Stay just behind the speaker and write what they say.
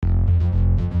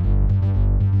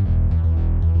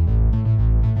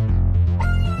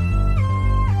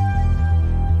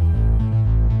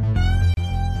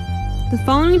The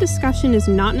following discussion is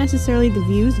not necessarily the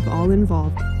views of all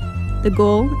involved. The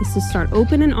goal is to start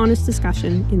open and honest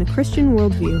discussion in the Christian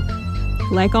worldview.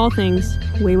 Like all things,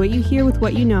 weigh what you hear with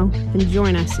what you know, and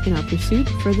join us in our pursuit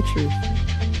for the truth.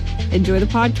 Enjoy the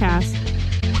podcast.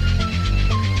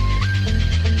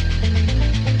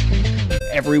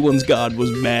 Everyone's God was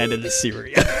mad at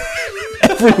Assyria.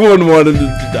 Everyone wanted him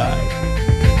to die.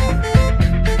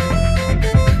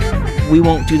 We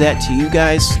won't do that to you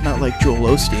guys, not like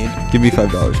Joel Osteen. Give me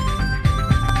 $5.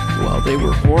 Well, they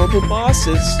were horrible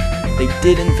bosses. They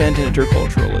did invent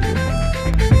interculturalism.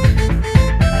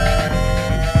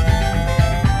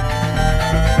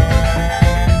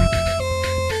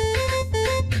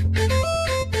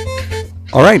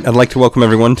 All right, I'd like to welcome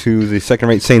everyone to the Second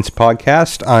Rate Saints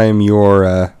podcast. I'm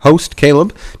your host,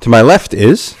 Caleb. To my left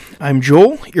is... I'm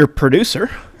Joel, your producer.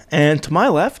 And to my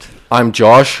left... I'm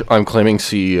Josh. I'm claiming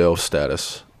CEO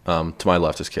status. To my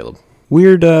left is Caleb.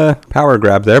 Weird power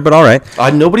grab there, but all right.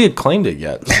 Nobody had claimed it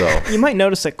yet, so... You might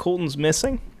notice that Colton's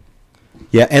missing.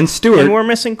 Yeah, and Stuart. And we're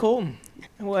missing Colton.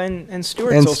 Well, and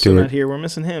Stuart's also not here. We're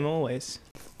missing him always.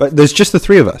 But there's just the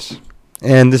three of us.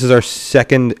 And this is our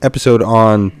second episode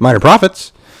on Minor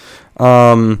Prophets.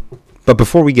 But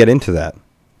before we get into that,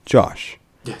 Josh.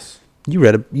 Yes. You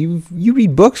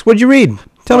read books? What'd you read?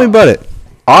 Tell me about it.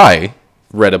 I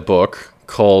read a book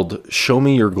called Show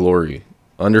Me Your Glory,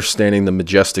 Understanding the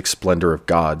Majestic Splendor of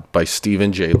God by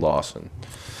Stephen J. Lawson.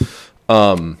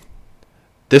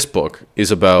 This book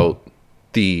is about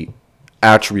the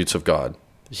attributes of God.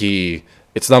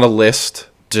 It's not a list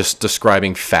just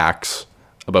describing facts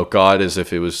about God as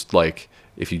if it was like,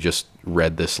 if you just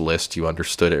read this list, you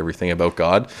understood everything about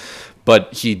God.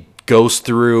 But he goes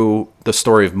through the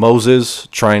story of Moses,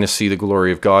 trying to see the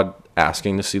glory of God,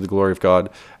 asking to see the glory of God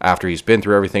after he's been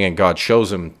through everything, and God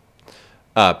shows him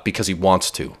because he wants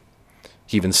to.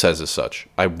 He even says as such,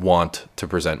 I want to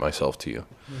present myself to you.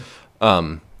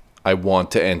 I want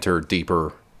to enter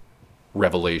deeper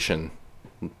revelation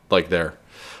like there.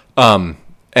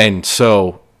 And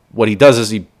so what he does is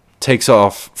he takes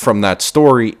off from that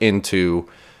story into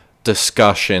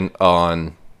discussion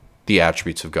on the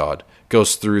attributes of God,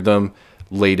 goes through them,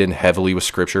 laden heavily with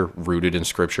scripture, rooted in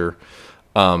scripture,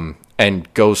 and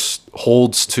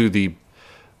holds to the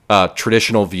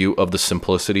traditional view of the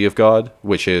simplicity of God,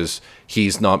 which is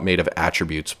he's not made of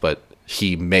attributes, but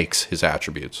he makes his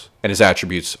attributes, and his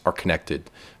attributes are connected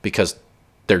because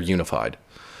they're unified.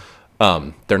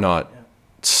 They're not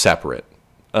separate.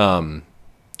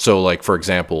 So, like, for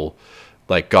example,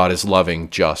 like God is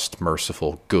loving, just,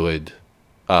 merciful, good.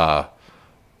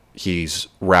 He's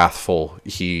wrathful.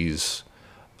 He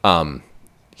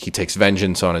takes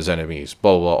vengeance on his enemies,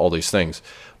 blah, blah, blah, all these things.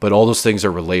 But all those things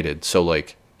are related. So,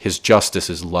 like, his justice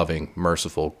is loving,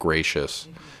 merciful, gracious,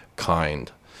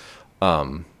 kind,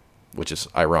 which is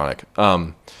ironic.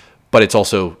 But it's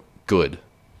also good.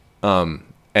 And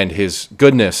his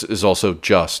goodness is also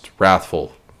just,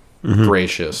 wrathful,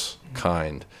 gracious,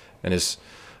 kind. And his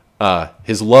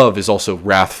love is also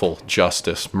wrathful,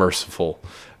 justice, merciful,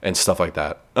 and stuff like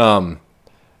that.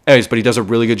 Anyways, but he does a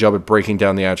really good job at breaking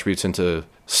down the attributes into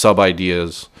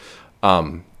sub-ideas,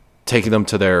 taking them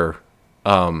to their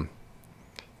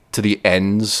to the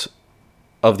ends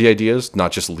of the ideas,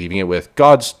 not just leaving it with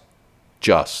God's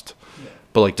just,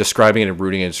 but like describing it and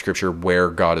rooting it in scripture where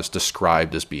God is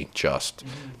described as being just,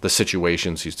 the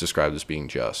situations he's described as being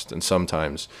just. And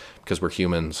sometimes, because we're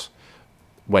humans,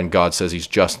 when God says he's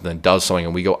just and then does something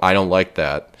and we go, I don't like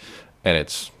that, and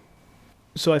it's...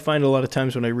 So I find a lot of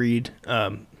times when I read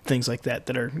things like that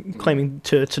are claiming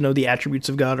to know the attributes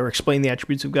of God or explain the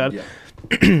attributes of God,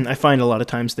 I find a lot of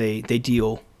times they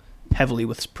deal heavily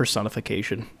with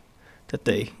personification, that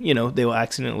they will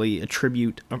accidentally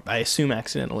attribute, or I assume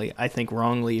accidentally, I think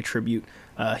wrongly attribute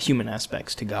human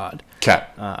aspects to God.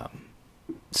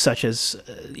 Such as,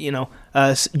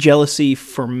 jealousy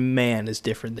for man is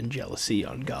different than jealousy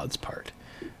on God's part.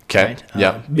 Okay,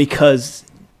 right? Because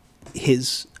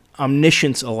his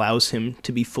omniscience allows him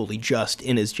to be fully just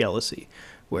in his jealousy,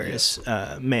 whereas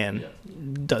man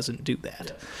doesn't do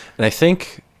that. And I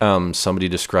think somebody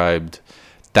described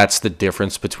that's the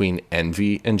difference between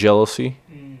envy and jealousy,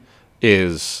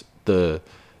 is the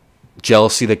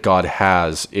jealousy that God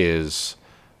has is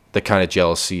the kind of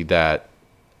jealousy that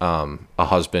a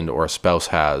husband or a spouse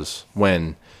has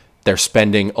when they're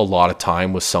spending a lot of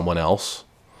time with someone else.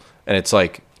 And it's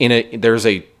like there's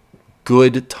a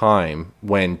good time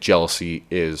when jealousy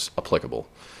is applicable.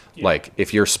 Yeah. Like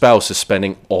if your spouse is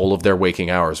spending all of their waking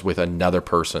hours with another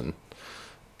person,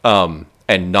 and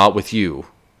not with you,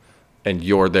 and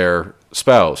you're their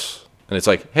spouse, and it's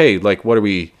like, hey, like what are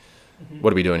we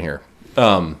doing here?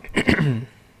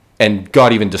 And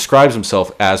God even describes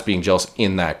himself as being jealous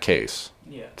in that case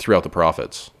throughout the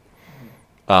prophets.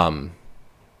 And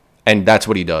that's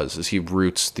what he does, is he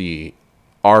roots the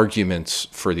arguments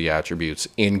for the attributes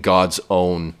in God's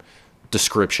own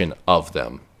description of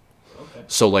them. Okay.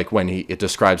 So like when it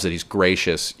describes that he's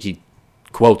gracious, he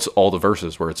quotes all the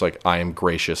verses where it's like, I am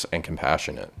gracious and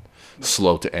compassionate,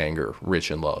 slow to anger,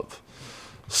 rich in love,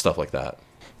 stuff like that.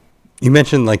 You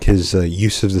mentioned like his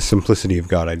use of the simplicity of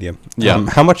God idea. Yeah.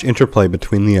 How much interplay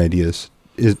between the ideas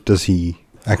does he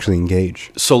actually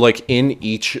engage? So like in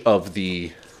each of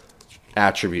the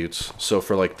attributes, so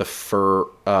for like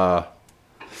the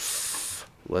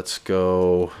let's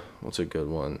go, what's a good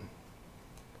one?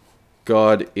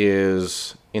 God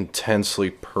is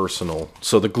intensely personal.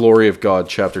 So the glory of God,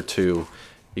 chapter 2,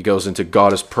 he goes into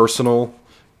God is personal,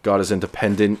 God is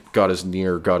independent, God is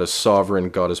near, God is sovereign,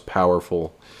 God is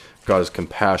powerful, God is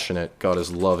compassionate, God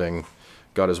is loving,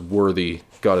 God is worthy,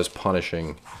 God is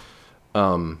punishing,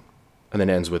 and then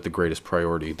ends with the greatest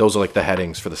priority. Those are like the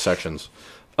headings for the sections.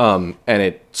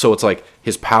 So it's like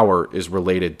his power is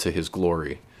related to his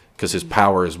glory, because his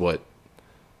power is what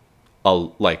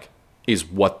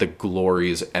the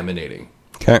glory is emanating.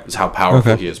 Okay. Is how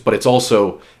powerful he is. But it's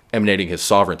also emanating his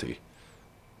sovereignty,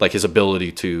 like his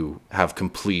ability to have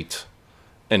complete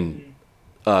and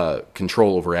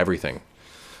control over everything.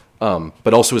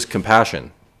 But also his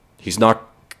compassion. He's not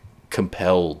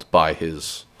compelled by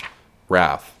his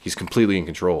wrath. He's completely in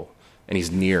control, and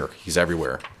he's near. He's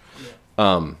everywhere.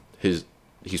 He's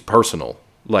personal,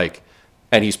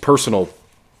 and he's personal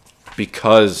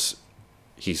because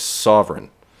he's sovereign.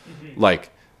 Mm-hmm. Like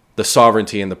the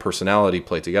sovereignty and the personality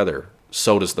play together.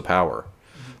 So does the power.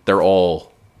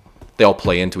 Mm-hmm. They all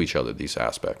play into each other, these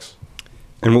aspects.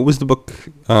 And what was the book?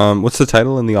 What's the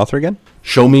title and the author again?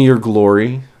 Show Me Your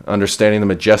Glory, Understanding the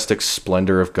Majestic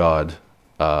Splendor of God.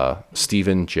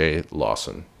 Stephen J.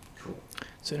 Lawson.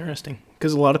 It's interesting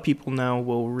because a lot of people now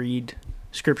will read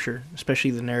scripture,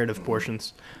 especially the narrative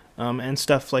portions, and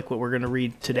stuff like what we're going to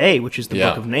read today, which is the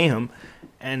book of Nahum,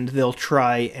 and they'll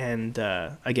try and,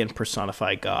 again,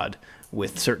 personify God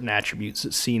with certain attributes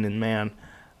that's seen in man,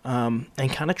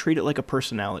 and kind of treat it like a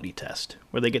personality test,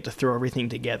 where they get to throw everything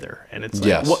together, and it's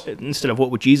like, instead of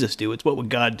what would Jesus do, it's what would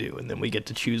God do, and then we get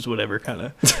to choose whatever kind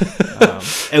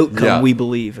of outcome we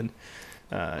believe, and,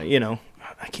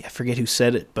 I forget who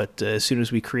said it, but as soon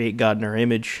as we create God in our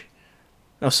image...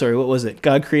 Oh, sorry, what was it?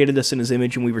 God created us in his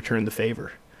image and we return the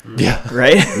favor. Yeah.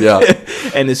 Right? Yeah.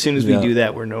 And as soon as we do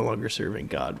that, we're no longer serving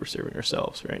God, we're serving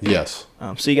ourselves, right? Yes.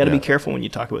 So you got to be careful when you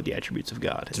talk about the attributes of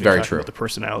God. It's very true. About the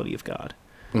personality of God.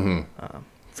 Mm-hmm.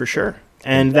 For sure.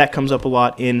 And that comes up a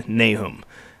lot in Nahum.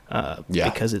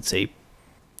 Because it's I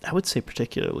would say,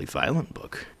 particularly violent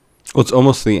book. Well, it's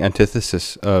almost the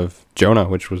antithesis of Jonah,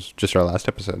 which was just our last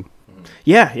episode.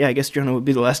 Yeah, I guess Jonah would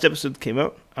be the last episode that came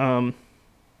out.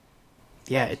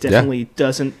 It definitely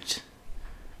doesn't...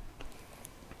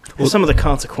 Well, some of the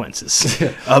consequences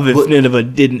of if Nineveh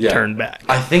didn't turn back.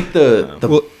 I think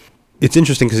well, it's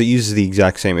interesting because it uses the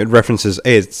exact same... It references,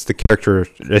 it's the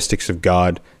characteristics of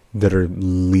God that are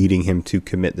leading him to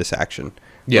commit this action.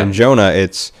 Yeah. In Jonah,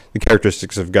 it's the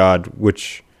characteristics of God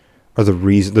which are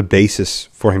the basis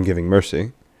for him giving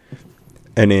mercy.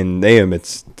 And in Nahum,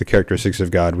 it's the characteristics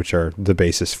of God which are the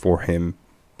basis for him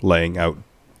laying out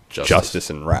justice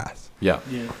and wrath. Yeah.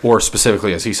 Or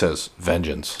specifically, as he says,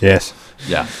 vengeance. Yes.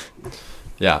 Yeah.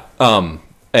 Yeah.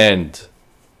 And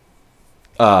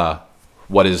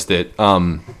what is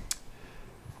that?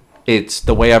 It's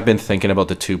the way I've been thinking about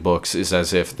the two books is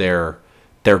as if they're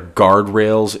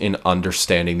guardrails in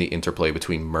understanding the interplay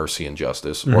between mercy and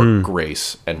justice, or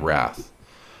grace and wrath.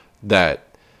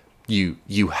 That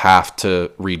you have to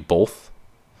read both.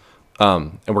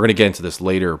 And we're going to get into this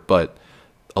later, but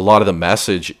a lot of the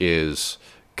message is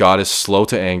God is slow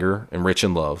to anger and rich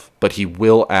in love, but he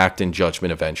will act in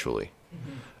judgment eventually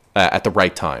at the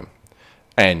right time.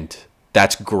 And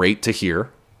that's great to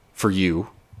hear for you,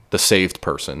 the saved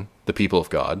person, the people of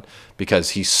God,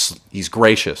 because he's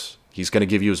gracious. He's going to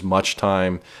give you as much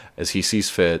time as he sees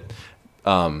fit.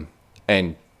 And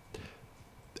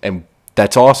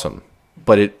that's awesome.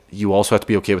 But you also have to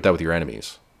be okay with that with your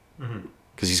enemies,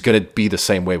 because he's going to be the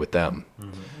same way with them.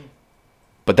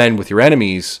 But then with your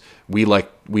enemies, we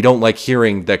don't like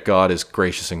hearing that God is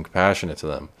gracious and compassionate to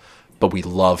them, but we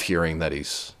love hearing that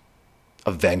he's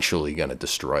eventually going to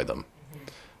destroy them.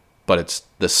 But it's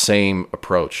the same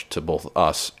approach to both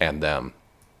us and them.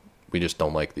 We just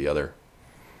don't like the other.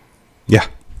 Yeah.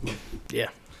 Yeah.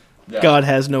 God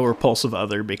has no repulsive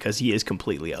other because he is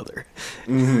completely other.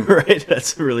 Right?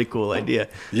 That's a really cool idea.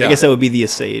 Yeah. I guess that would be the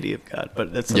aseity of God,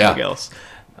 but that's something else.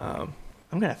 I'm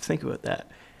going to have to think about that.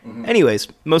 Anyways,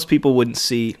 most people wouldn't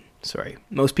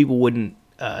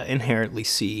inherently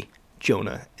see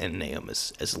Jonah and Nahum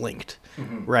as linked,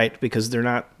 right? Because they're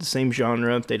not the same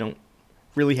genre. They don't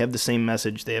really have the same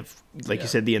message. They have, like you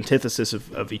said, the antithesis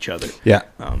of each other. Yeah.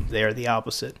 They are the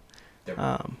opposite.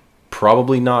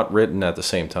 Probably not written at the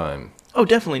same time. Oh,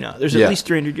 definitely not. There's at least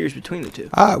 300 years between the two.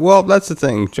 Well, that's the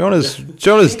thing.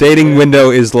 Jonah's dating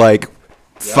window is like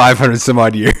 500 some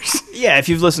odd years. Yeah, if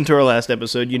you've listened to our last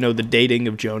episode, you know the dating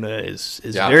of Jonah is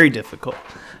very difficult.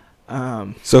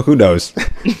 So who knows?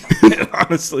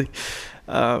 Honestly,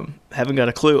 haven't got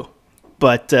a clue.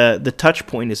 But the touch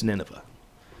point is Nineveh,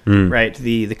 right?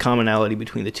 The commonality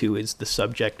between the two is the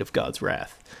subject of God's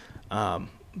wrath.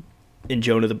 In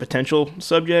Jonah, the potential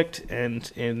subject, and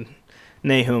in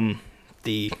Nahum,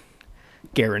 the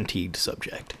guaranteed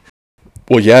subject.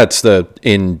 Well, yeah,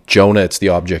 in Jonah, it's the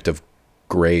object of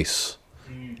grace.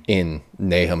 In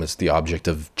Nahum, it's the object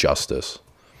of justice.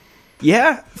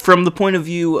 Yeah, from the point of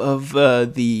view of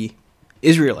the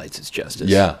Israelites, it's justice.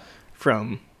 Yeah.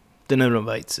 From the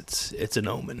Ninevites, it's an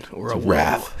omen or a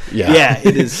wrath. woe. Yeah,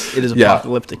 it is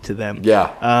apocalyptic to them.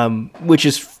 Yeah. Which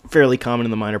is fairly common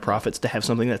in the minor prophets to have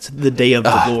something that's the day of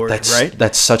the Lord, right?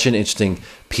 That's such an interesting...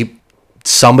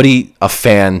 Somebody, a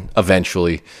fan,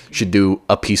 eventually should do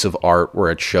a piece of art where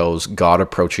it shows God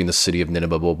approaching the city of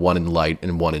Nineveh, but one in light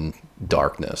and one in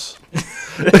darkness.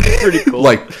 Pretty cool.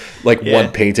 like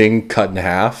one painting cut in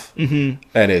half, and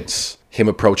it's him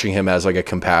approaching him as like a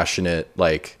compassionate,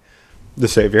 like The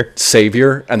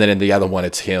savior, and then in the other one,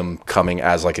 it's him coming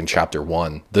as like in chapter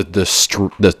 1.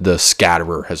 The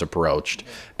scatterer has approached,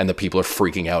 and the people are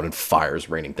freaking out, and fire's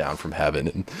raining down from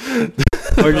heaven.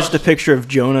 Or just a picture of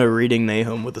Jonah reading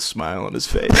Nahum with a smile on his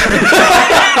face.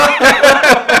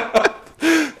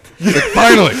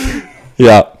 Finally.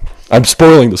 Yeah, I'm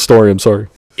spoiling the story. I'm sorry.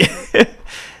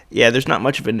 Yeah, there's not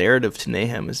much of a narrative to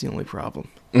Nahum is the only problem.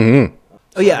 Mm-hmm.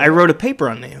 Oh, yeah, I wrote a paper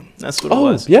on Nahum. That's what it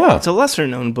was. Yeah. It's a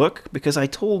lesser-known book because I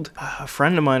told a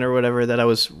friend of mine or whatever that I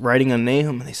was writing on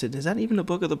Nahum, and they said, is that even a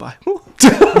book of the Bible?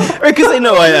 Right, because they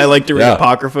know I like to read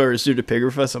Apocrypha or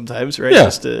Pseudepigrapha sometimes, right? Yeah.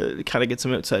 Just to kind of get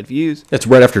some outside views. It's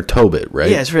right after Tobit,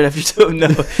 right? Yeah, it's right after Tobit. No,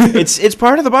 it's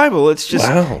part of the Bible. It's just,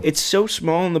 wow. It's so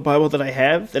small in the Bible that I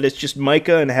have that it's just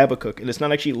Micah and Habakkuk, and it's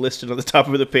not actually listed on the top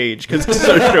of the page because it's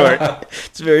so short.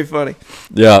 It's very funny.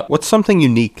 Yeah. What's something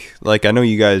unique? Like, I know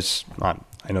you guys...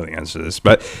 I know the answer to this,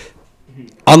 but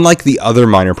unlike the other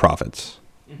minor prophets,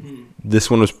 this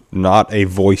one was not a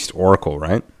voiced oracle,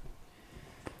 right?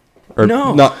 Or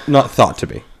no. Not thought to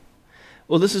be.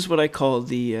 Well, this is what I call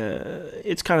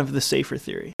it's kind of the safer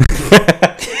theory.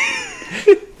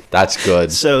 That's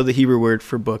good. So the Hebrew word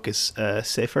for book is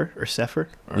sefer or sefer.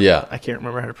 Yeah. I can't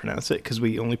remember how to pronounce it because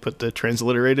we only put the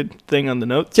transliterated thing on the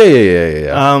notes.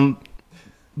 Yeah.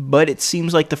 But it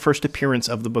seems like the first appearance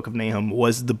of the Book of Nahum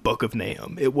was the Book of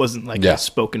Nahum. It wasn't like a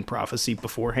spoken prophecy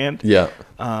beforehand. Yeah.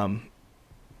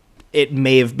 It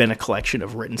may have been a collection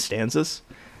of written stanzas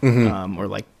or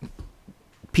like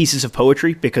pieces of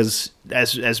poetry because,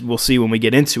 as we'll see when we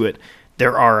get into it,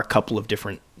 there are a couple of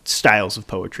different styles of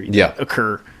poetry that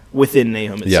occur within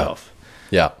Nahum itself.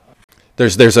 Yeah.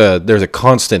 There's a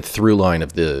constant through line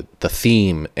of the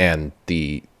theme and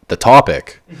the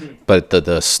topic, but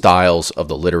the styles of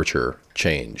the literature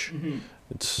change.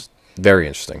 It's very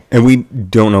interesting. And we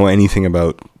don't know anything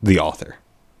about the author.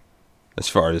 As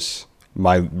far as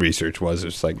my research was,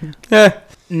 it's like,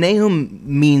 Nahum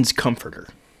means comforter,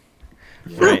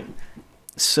 right?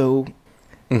 So,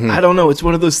 I don't know. It's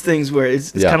one of those things where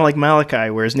it's kind of like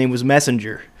Malachi, where his name was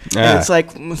Messenger. And it's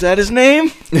like, was that his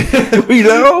name? Do we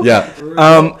know? Yeah.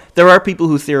 There are people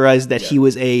who theorize that he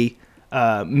was a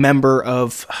member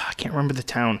of, I can't remember the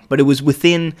town, but it was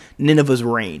within Nineveh's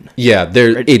reign. Yeah,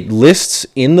 it lists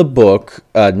in the book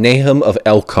Nahum of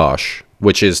Elkosh,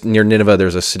 which is near Nineveh.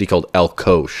 There's a city called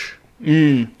Elkosh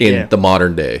in the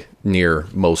modern day near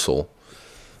Mosul,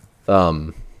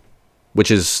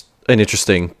 which is an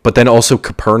interesting. But then also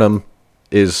Capernaum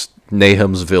is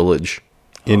Nahum's village.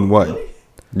 In what?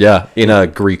 Yeah,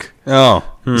 in Greek. Oh.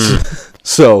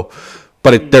 So,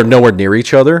 but they're nowhere near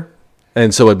each other.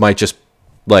 And so it might just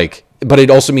but it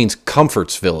also means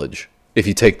comfort's village if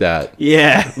you take that.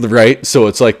 Yeah. Right? So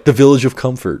it's like the village of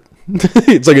comfort.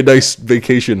 It's like a nice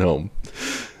vacation home.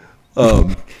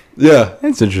 Yeah.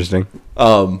 That's interesting.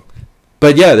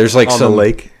 But yeah, there's like on some the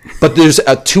lake. But there's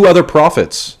 2 other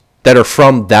prophets that are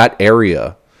from that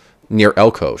area near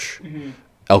Elkosh.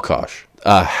 Elkosh.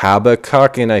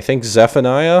 Habakkuk and I think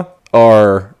Zephaniah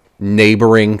are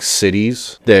neighboring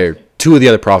cities. They're 2 of the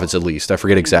other prophets at least. I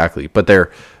forget exactly, but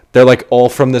they're like all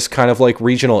from this kind of like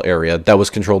regional area that was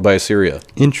controlled by Assyria.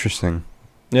 Interesting.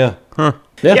 Yeah. Huh.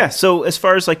 Yeah. So as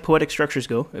far as like poetic structures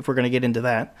go, if we're going to get into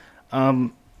that,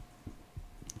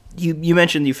 you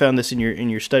mentioned you found this in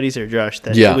your studies there, Josh,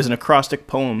 that it was an acrostic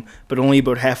poem, but only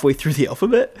about halfway through the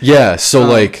alphabet. Yeah. So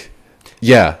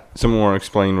Someone want to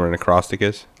explain what an acrostic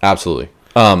is? Absolutely.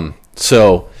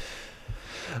 So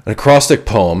an acrostic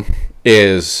poem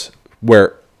is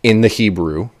where in the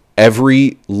Hebrew,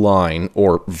 every line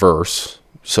or verse,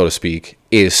 so to speak,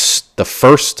 is the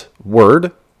first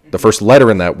word, the first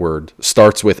letter in that word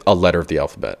starts with a letter of the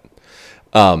alphabet.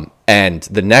 And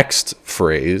the next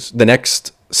phrase, the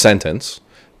next sentence,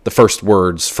 the first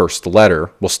word's first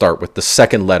letter will start with the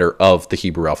second letter of the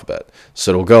Hebrew alphabet.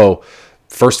 So it'll go,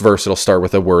 first verse, it'll start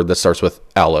with a word that starts with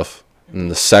aleph, and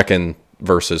the second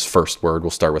verse's first word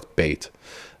will start with bait,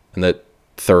 and the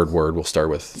third word will start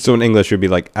with... So in English, it would be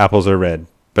like apples are red,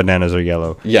 bananas are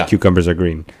yellow, cucumbers are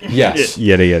green. Yes.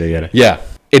 Yada, yada, yada. Yeah.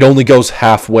 It only goes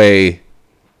halfway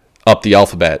up the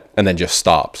alphabet and then just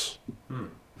stops.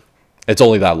 It's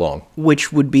only that long.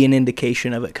 Which would be an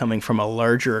indication of it coming from a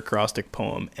larger acrostic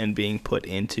poem and being put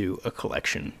into a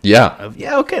collection. Yeah.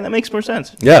 Okay, that makes more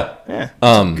sense. Yeah. Yeah.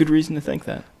 That's a good reason to think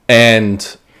that.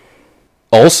 And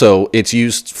also, it's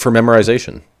used for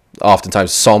memorization.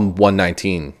 Oftentimes, Psalm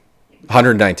 119.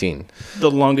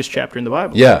 The longest chapter in the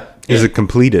Bible. Yeah. Is it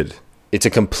completed? It's a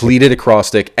completed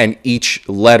acrostic, and each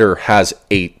letter has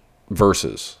 8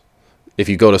 verses. If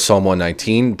you go to Psalm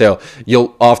 119,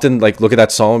 you'll often like look at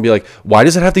that psalm and be like, why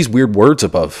does it have these weird words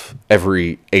above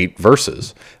every 8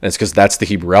 verses? And it's because that's the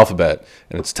Hebrew alphabet,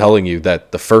 and it's telling you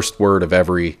that the first word of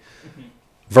every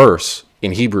verse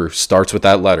in Hebrew starts with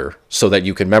that letter so that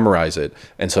you can memorize it.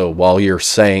 And so while you're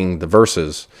saying the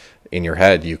verses in your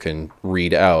head, you can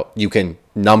read out, you can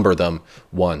number them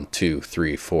 1, 2,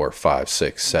 3, 4, 5,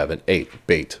 6, 7, 8,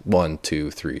 bait, 1, 2,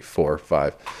 3, 4,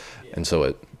 5. And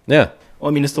so Well, I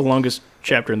mean, it's the longest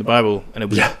chapter in the Bible, and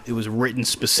it was written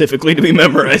specifically to be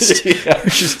memorized,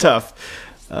 which is tough.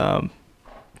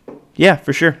 Yeah,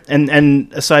 for sure.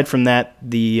 And aside from that,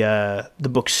 the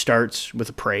book starts with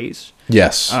a praise.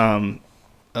 Yes.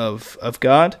 Of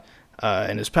God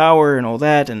and His power and all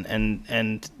that,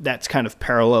 and that's kind of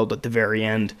paralleled at the very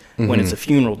end when it's a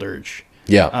funeral dirge.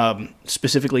 Yeah.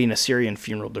 Specifically an Assyrian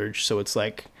funeral dirge. So it's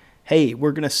like, hey,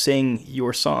 we're going to sing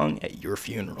your song at your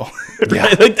funeral. Right?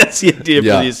 Yeah. Like that's the idea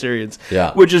for the Assyrians.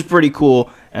 Yeah. Which is pretty cool.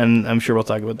 And I'm sure we'll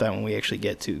talk about that when we actually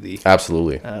get to the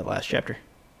Absolutely. Last chapter.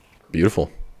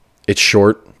 Beautiful. It's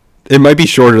short. It might be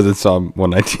shorter than Psalm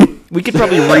 119. We could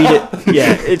probably read it.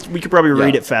 Yeah, we could probably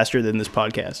read it faster than this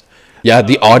podcast. Yeah,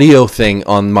 the audio thing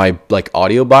on my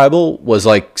audio Bible was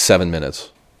like 7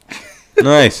 minutes.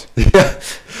 Nice. Yeah.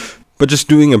 But just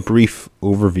doing a brief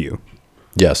overview.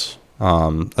 Yes.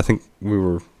 I think we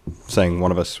were saying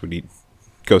one of us would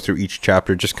go through each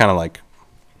chapter, just kind of like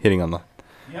hitting on the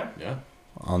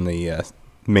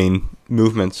main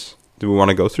movements. Do we want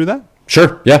to go through that?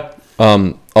 Sure. Yeah.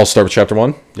 I'll start with chapter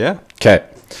 1. Yeah. Okay.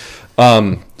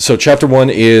 So chapter 1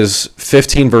 is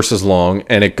 15 verses long,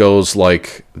 and it goes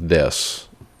like this.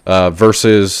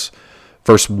 Verse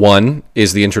 1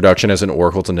 is the introduction as an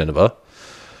oracle to Nineveh.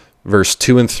 Verse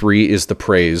 2 and 3 is the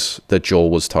praise that Joel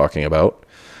was talking about.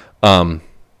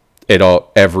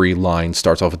 Every line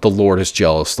starts off with, the Lord is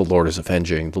jealous, the Lord is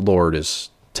avenging, the Lord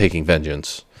is taking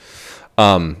vengeance.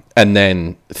 And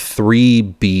then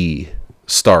 3b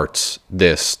starts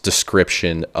this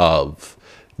description of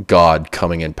God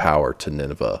coming in power to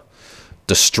Nineveh,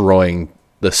 destroying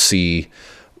the sea,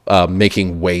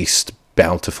 making waste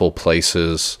bountiful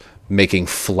places, making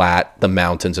flat the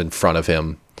mountains in front of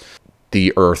him,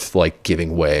 the earth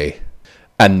giving way.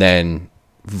 And then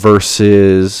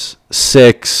verses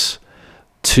 6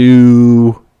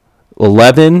 to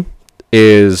 11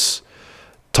 is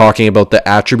talking about the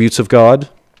attributes of God,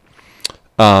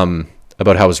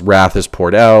 about how his wrath is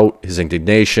poured out, his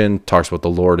indignation, talks about the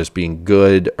Lord as being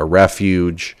good, a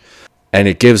refuge. And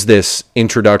it gives this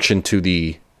introduction to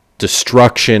the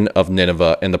destruction of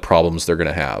Nineveh and the problems they're going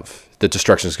to have. The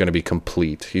destruction is going to be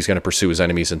complete. He's going to pursue his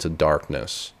enemies into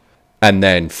darkness. And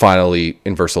then finally,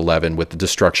 in verse 11, with the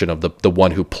destruction of the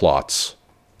one who plots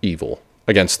evil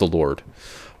against the Lord.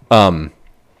 And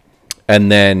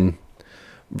then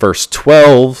verse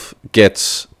 12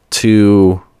 gets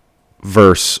to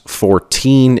verse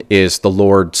 14 is the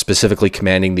Lord specifically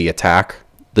commanding the attack,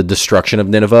 the destruction of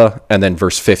Nineveh. And then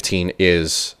verse 15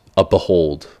 is a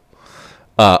behold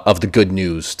of the good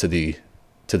news to the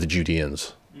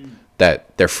Judeans,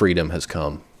 that their freedom has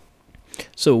come.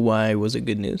 So why was it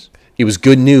good news? It was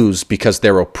good news because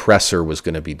their oppressor was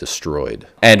going to be destroyed.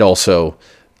 And also,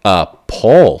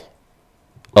 Paul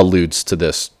alludes to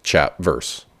this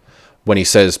verse when he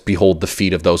says, behold the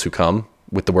feet of those who come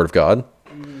with the word of God.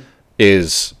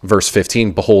 is verse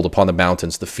 15, behold upon the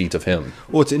mountains the feet of him.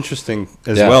 Well, it's interesting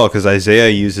as well because Isaiah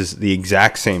uses the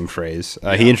exact same phrase.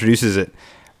 He introduces it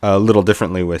a little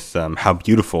differently with how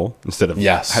beautiful instead of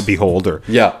behold or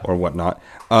whatnot.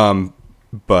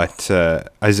 But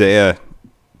Isaiah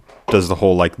does the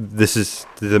whole, like, this is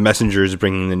the messengers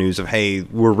bringing the news of, hey,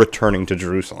 we're returning to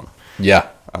Jerusalem. Yeah.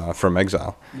 From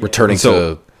exile. Returning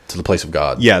to the place of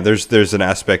God. Yeah, there's an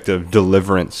aspect of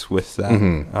deliverance with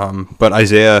that. But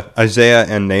Isaiah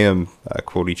and Nahum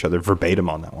quote each other verbatim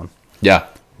on that one. Yeah.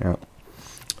 Yeah.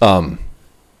 And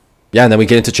then we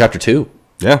get into chapter 2.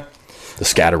 Yeah. The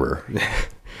scatterer.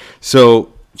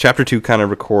 So chapter 2 kind of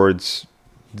records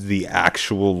the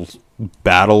actual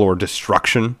battle or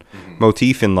destruction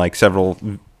motif in like several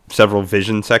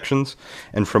vision sections.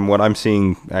 And from what I'm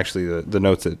seeing, actually the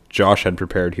notes that Josh had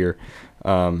prepared here,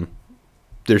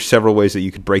 there's several ways that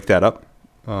you could break that up.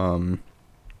 There's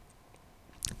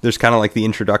kind of like the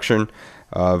introduction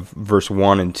of verse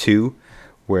 1 and 2,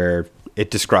 where it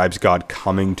describes God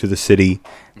coming to the city,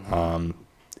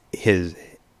 his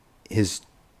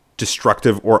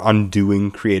destructive or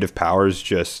undoing creative powers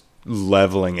just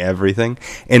leveling everything.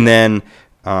 And then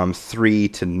 3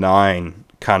 to 9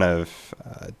 kind of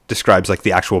describes like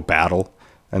the actual battle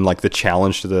and like the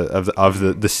challenge to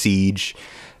the siege.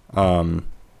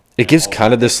 It gives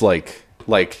kind of this like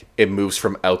it moves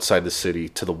from outside the city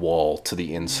to the wall to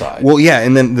the inside. Well, yeah,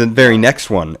 and then the very next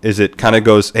one is it kind of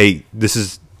goes, hey, this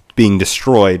is being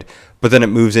destroyed, but then it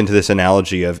moves into this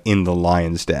analogy of in the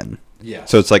lion's den. Yeah.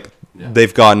 So it's like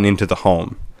they've gotten into the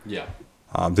home. Yeah.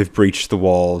 They've breached the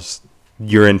walls.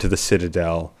 You're into the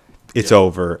citadel. It's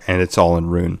over, and it's all in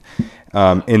ruin.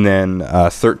 And then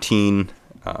 13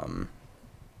 kind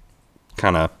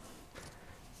of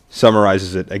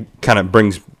summarizes it. It kind of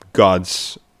brings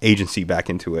God's agency back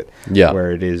into it. Yeah.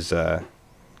 Where it is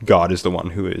God is the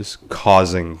one who is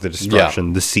causing the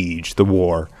destruction, the siege, the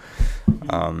war.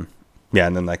 And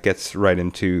then that gets right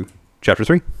into chapter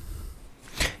 3.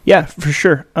 Yeah, for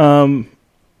sure.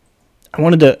 I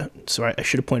wanted to... Sorry, I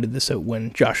should have pointed this out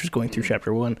when Josh was going through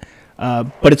chapter 1.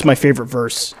 But it's my favorite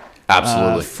verse.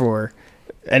 Absolutely.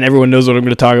 And everyone knows what I'm going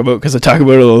to talk about because I talk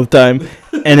about it all the time.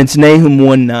 And it's Nahum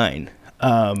 1:9.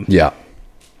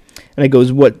 And it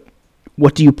goes,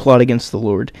 What do you plot against the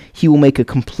Lord? He will make a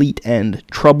complete end.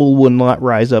 Trouble will not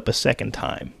rise up a second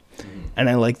time. And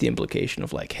I like the implication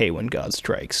of like, hey, when God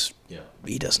strikes,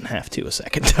 he doesn't have to a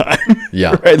second time.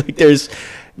 Yeah. Right? Like there's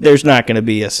not going to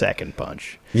be a second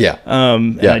punch. Yeah.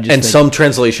 And some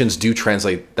translations do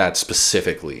translate that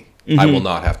specifically. I will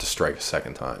not have to strike a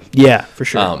second time. Yeah, for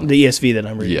sure. The ESV that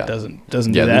I'm reading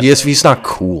doesn't do that. The ESV's not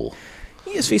cool.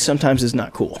 ESV sometimes is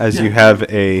not cool. As you have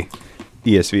a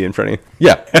ESV in front of you.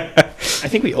 Yeah. I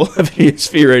think we all have an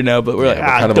ESV right now, but we're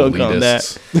kind of don't go on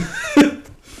that.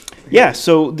 Yeah,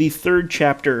 so the third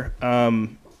chapter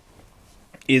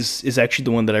is actually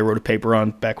the one that I wrote a paper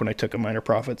on back when I took a minor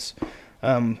prophets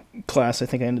class. I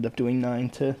think I ended up doing 9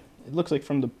 to... It looks like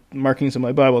from the markings of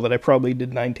my Bible that I probably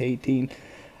did 9 to 18.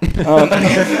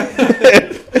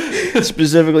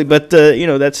 Specifically, but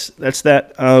that's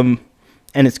that.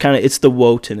 And it's the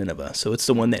woe to Nineveh, so it's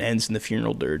the one that ends in the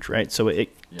funeral dirge, right? So it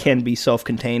can be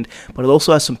self-contained, but it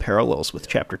also has some parallels with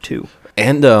chapter 2.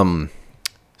 And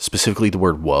specifically, the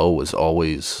word woe was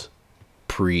always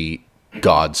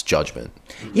pre-God's judgment.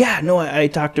 Yeah, no, I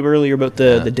talked earlier about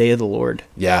the day of the Lord.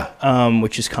 Yeah.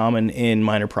 Which is common in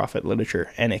minor prophet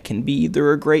literature, and it can be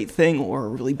either a great thing or a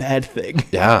really bad thing.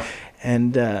 Yeah.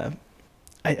 And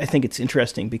I think it's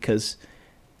interesting because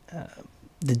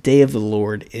the day of the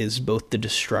Lord is both the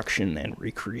destruction and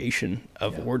recreation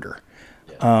of order,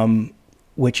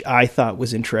 which I thought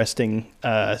was interesting.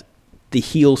 The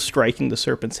heel striking the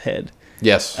serpent's head.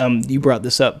 Yes. You brought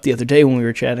this up the other day when we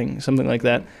were chatting, something like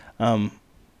that,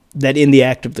 that in the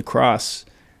act of the cross,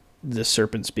 the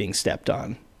serpent's being stepped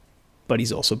on, but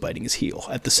he's also biting his heel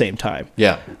at the same time.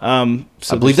 Yeah.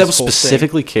 So I believe that was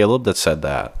specifically Caleb that said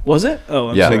that. Was it? Oh,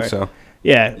 I'm I sorry. think so.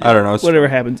 Yeah. I don't know. Whatever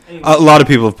happens. A lot of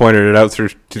people have pointed it out through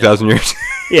 2,000 years.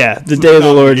 Yeah, the day of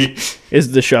the Lord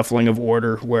is the shuffling of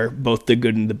order where both the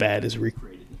good and the bad is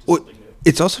recreated. Well,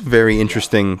 it's also very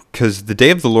interesting because the day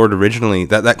of the Lord originally,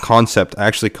 that concept, I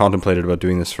actually contemplated about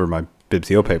doing this for my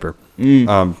Bibtheo paper,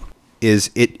 is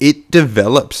it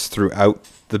develops throughout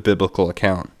the biblical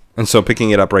account. And so picking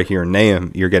it up right here in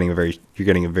Nahum, you're getting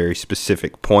a very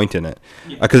specific point in it.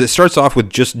 Because it starts off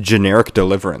with just generic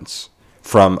deliverance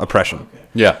from oppression. Okay.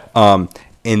 Yeah.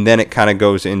 And then it kind of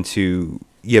goes into,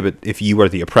 but if you are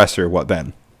the oppressor, what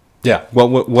then? Yeah. Well,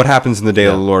 what happens in the day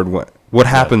of the Lord? What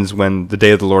happens when the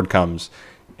day of the Lord comes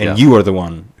and you are the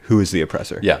one who is the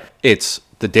oppressor? Yeah. It's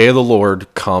the day of the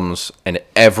Lord comes and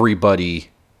everybody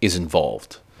is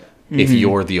involved. If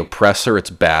you're the oppressor, it's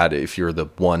bad. If you're the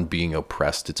one being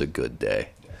oppressed, it's a good day.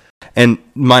 And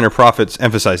minor prophets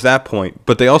emphasize that point,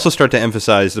 but they also start to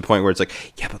emphasize the point where it's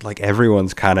like, yeah, but like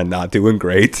everyone's kind of not doing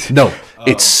great. No,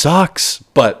 it sucks,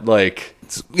 but like,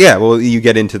 yeah, well, you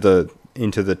get into the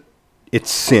it's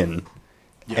sin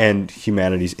and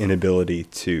humanity's inability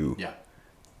to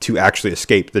actually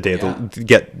escape the day of to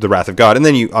get the wrath of God, and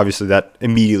then you obviously that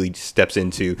immediately steps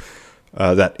into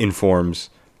that informs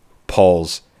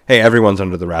Paul's hey, everyone's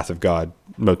under the wrath of God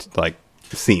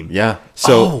theme. Yeah.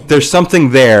 So there's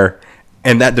something there,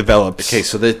 and that develops. Okay,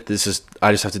 so this is,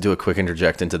 I just have to do a quick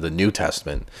interject into the New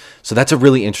Testament. So that's a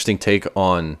really interesting take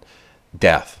on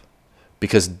death,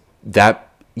 because that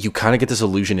you kind of get this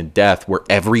illusion in death where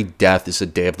every death is a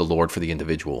day of the Lord for the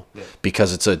individual,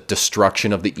 because it's a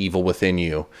destruction of the evil within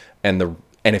you, and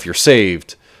if you're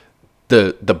saved,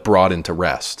 the brought into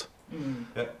rest.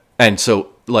 And so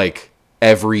like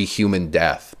every human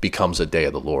death becomes a day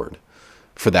of the Lord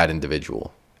for that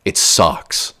individual. It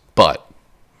sucks, but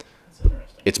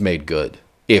it's made good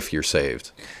if you're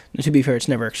saved. To be fair, it's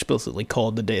never explicitly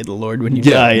called the day of the Lord when you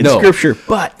die in Scripture,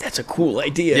 but that's a cool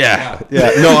idea. Yeah.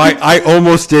 No, I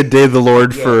almost did Day of the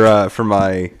Lord for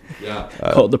my...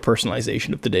 called the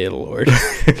personalization of the day of the Lord.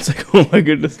 It's like, oh my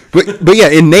goodness. But yeah,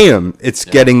 in Nahum, it's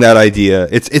getting that idea.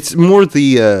 It's more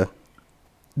the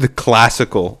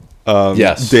classical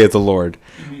Day of the Lord,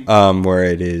 where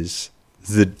it is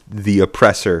the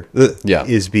oppressor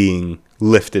is being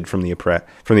lifted from the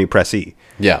oppressee.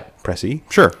 Yeah. Oppressee?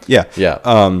 Sure. Yeah.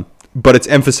 Yeah. But it's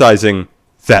emphasizing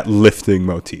that lifting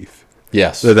motif.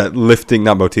 Yes. So that lifting,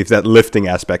 not motif, that lifting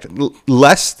aspect.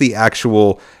 Less the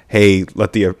actual, hey,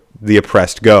 let the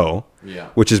oppressed go,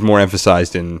 which is more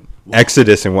emphasized in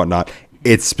Exodus and whatnot.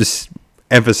 It's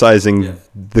emphasizing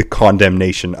the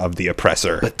condemnation of the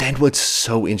oppressor. But then what's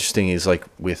so interesting is like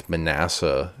with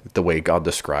Manasseh, the way God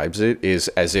describes it is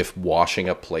as if washing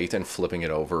a plate and flipping it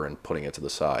over and putting it to the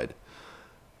side.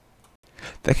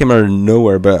 That came out of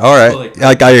nowhere, but all right.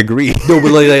 Like I agree. No,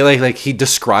 but like he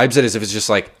describes it as if it's just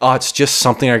like, oh, it's just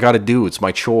something I got to do. It's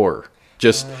my chore.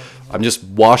 I'm just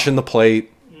washing the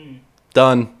plate.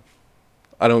 Done.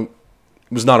 It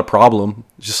was not a problem.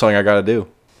 It's just something I got to do.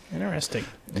 Interesting.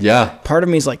 Yeah. Part of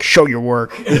me is like, show your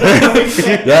work.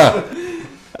 Yeah.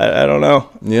 I don't know.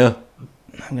 Yeah.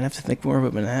 I'm going to have to think more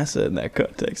about Manasseh in that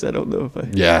context. I don't know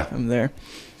if I'm there.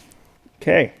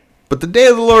 Okay. But the day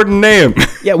of the Lord in Nahum.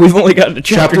 Yeah, we've only gotten to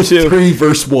chapter 2. 3,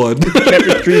 verse 1.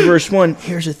 Chapter 3, verse 1.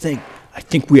 Here's the thing. I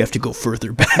think we have to go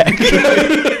further back.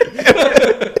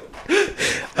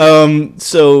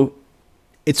 So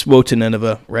it's woe to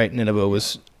Nineveh, right? Nineveh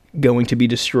was going to be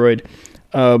destroyed.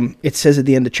 It says at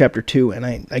the end of chapter 2, and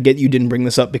I get you didn't bring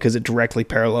this up because it directly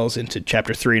parallels into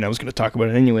chapter 3, and I was going to talk about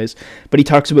it anyways, but he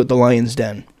talks about the lion's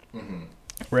den,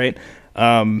 right?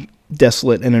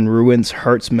 Desolate and in ruins,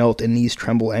 hearts melt and knees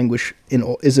tremble. Anguish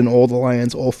is in all the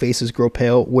lions, all faces grow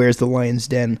pale. Where's the lion's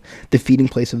den, the feeding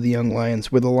place of the young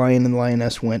lions, where the lion and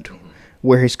lioness went,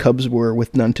 where his cubs were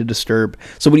with none to disturb.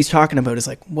 So what he's talking about is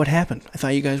like, what happened? I thought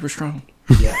you guys were strong.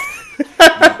 Yeah.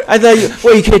 I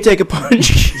thought you can't take a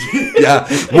punch. Yeah.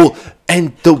 Well,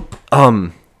 and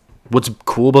what's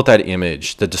cool about that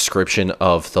image, the description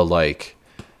of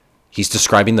he's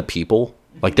describing the people,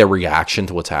 like their reaction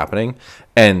to what's happening.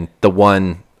 And the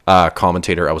one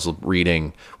commentator I was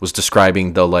reading was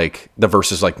describing the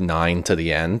verses 9 to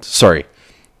the end. Sorry,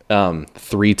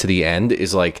 3 to the end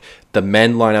is like the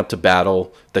men line up to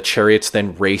battle. The chariots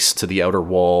then race to the outer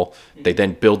wall. They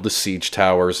then build the siege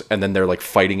towers, and then they're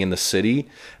fighting in the city.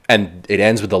 And it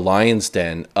ends with the lion's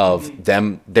den of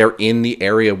them. They're in the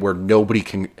area where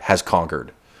nobody has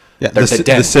conquered. Yeah, the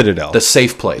citadel, the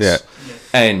safe place. Yeah.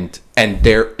 And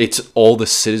it's all the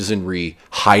citizenry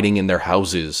hiding in their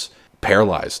houses,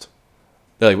 paralyzed.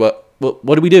 They're like,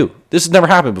 what do we do? This has never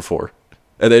happened before.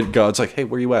 And then God's like, hey,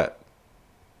 where you at?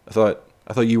 I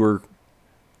thought you were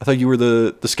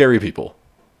the scary people.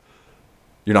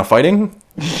 You're not fighting?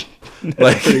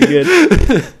 Pretty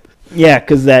good. Yeah,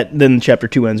 because then chapter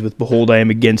 2 ends with, behold, I am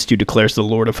against you, declares the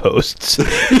Lord of hosts.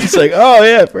 It's like, oh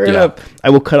yeah, fair enough. I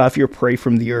will cut off your prey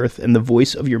from the earth, and the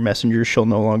voice of your messengers shall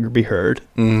no longer be heard.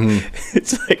 Mm-hmm.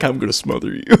 It's like, I'm going to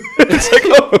smother you. It's like,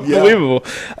 oh, unbelievable.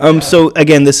 So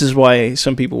again, this is why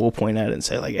some people will point at it and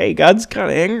say hey, God's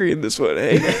kind of angry in this one,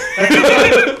 hey?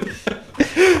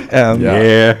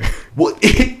 Yeah. Well,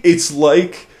 it's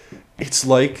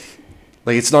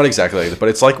not exactly like that, but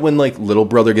it's like when little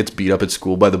brother gets beat up at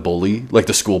school by the bully,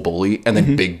 the school bully, and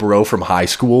then big bro from high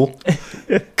school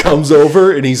comes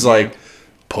over and he's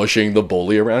pushing the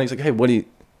bully around. He's like, hey, what do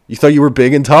you thought you were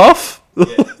big and tough?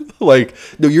 No,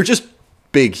 you're just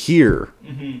big here.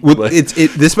 Well,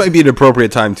 this might be an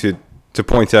appropriate time to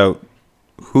point out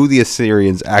who the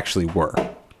Assyrians actually were.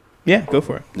 Yeah, go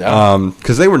for it.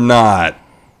 Because they were not.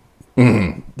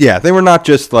 Yeah, they were not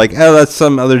just like, oh, that's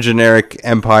some other generic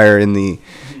empire in the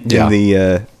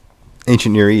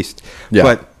ancient Near East. Yeah.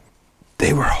 But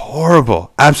they were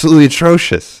horrible, absolutely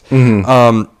atrocious.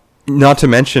 Not to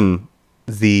mention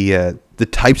the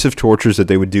types of tortures that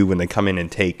they would do when they come in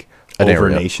and take over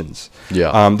nations.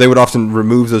 Yeah. They would often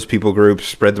remove those people groups,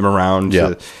 spread them around,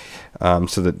 so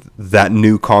that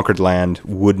new conquered land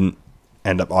wouldn't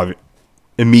end up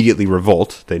immediately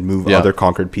revolt. They'd move other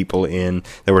conquered people in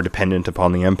that were dependent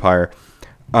upon the empire.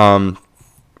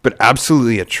 But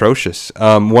absolutely atrocious.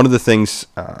 One of the things,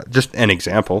 just an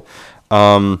example,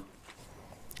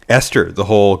 Esther, the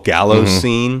whole gallows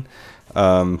scene,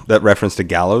 that reference to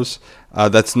gallows,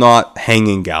 that's not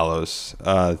hanging gallows.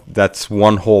 That's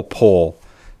one whole pole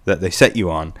that they set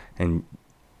you on, and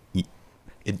you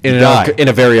die. In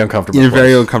a very uncomfortable in a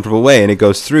very uncomfortable way, and it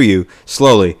goes through you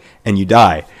slowly, and you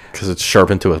die. Because it's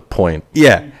sharpened to a point.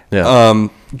 Yeah.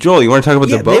 Joel, you want to talk about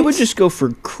the boats? They would just go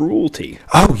for cruelty.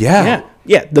 Oh, yeah.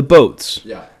 Yeah, the boats.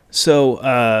 Yeah. So,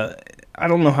 I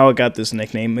don't know how it got this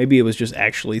nickname. Maybe it was just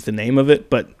actually the name of it,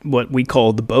 but what we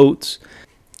called the boats.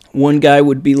 One guy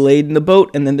would be laid in the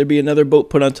boat, and then there'd be another boat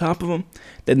put on top of him.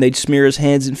 Then they'd smear his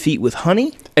hands and feet with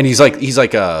honey. And he's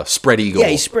like a spread eagle. Yeah,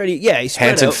 he's spread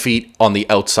hands out. and feet on the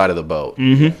outside of the boat.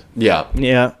 Yeah.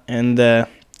 Yeah, and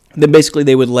then basically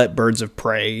they would let birds of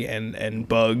prey and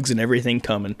bugs and everything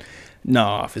come and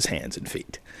gnaw off his hands and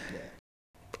feet.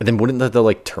 And then wouldn't the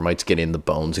like termites get in the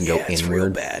bones and go inward? It's real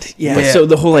bad. Yeah. So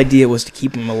the whole idea was to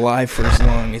keep him alive for as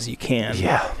long as you can.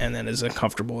 Yeah. And then as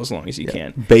uncomfortable as long as you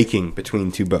can. Baking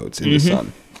between two boats in the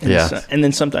sun. And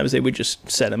then sometimes they would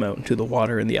just set him out into the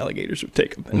water and the alligators would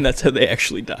take him. And that's how they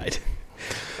actually died.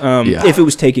 If it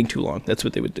was taking too long, that's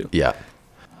what they would do. Yeah.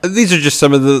 These are just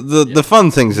some of the fun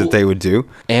things that they would do.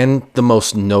 And the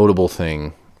most notable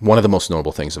thing, one of the most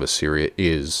notable things of Assyria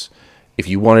is if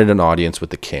you wanted an audience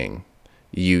with the king,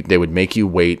 they would make you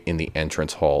wait in the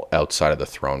entrance hall outside of the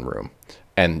throne room.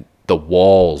 And the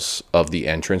walls of the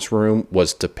entrance room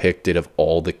was depicted of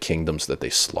all the kingdoms that they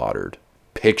slaughtered.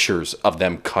 Pictures of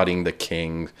them cutting the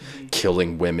king,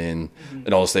 killing women,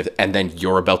 and all this stuff. And then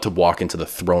you're about to walk into the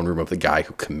throne room of the guy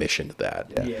who commissioned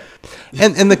that. Yeah.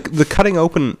 And the cutting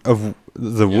open of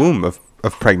the womb of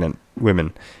pregnant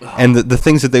women, and the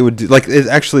things that they would do, like it's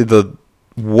actually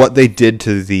what they did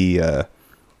to the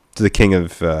king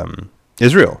of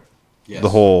Israel. Yes. The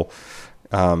whole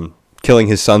killing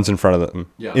his sons in front of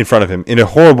him in a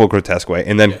horrible, grotesque way,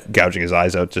 and then gouging his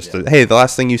eyes out hey, the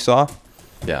last thing you saw?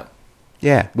 Yeah.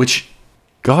 Which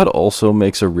God also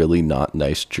makes a really not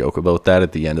nice joke about that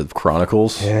at the end of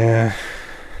Chronicles. Yeah.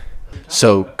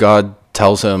 So God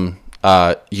tells him,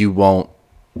 don't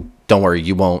worry,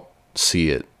 you won't see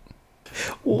it.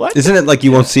 What? Isn't it like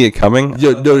you won't see it coming?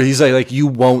 No, he's like, you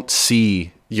won't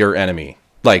see your enemy,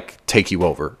 like, take you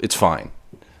over. It's fine.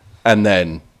 And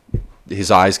then his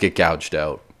eyes get gouged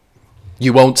out.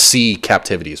 You won't see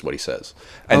captivity is what he says.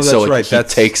 And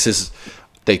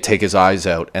they take his eyes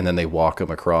out, and then they walk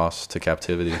him across to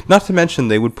captivity. Not to mention,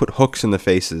 they would put hooks in the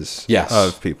faces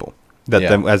of people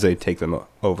as they take them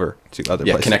over to other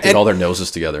places. Connecting all their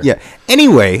noses together. Yeah.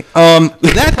 Anyway,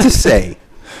 that to say,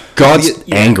 God's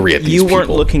angry at these people. You weren't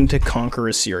looking to conquer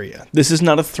Assyria. This is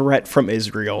not a threat from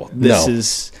Israel.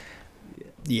 This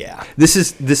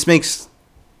makes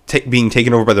being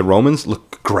taken over by the Romans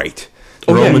look great.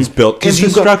 The Romans built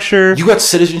infrastructure. You got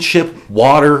citizenship,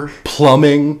 water,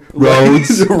 plumbing,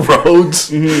 roads.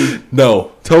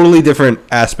 No. Totally different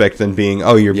aspect than being,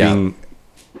 being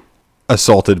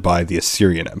assaulted by the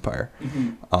Assyrian Empire.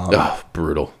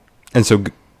 Brutal. And so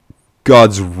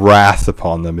God's wrath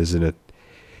upon them isn't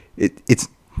it's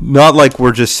not like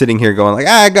we're just sitting here going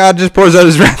like, God just pours out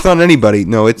his wrath on anybody.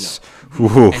 No, it's...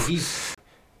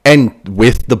 And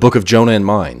with the book of Jonah in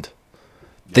mind.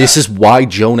 This is why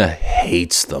Jonah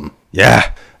hates them.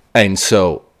 Yeah. And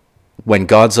so when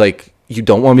God's like, you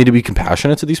don't want me to be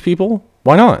compassionate to these people?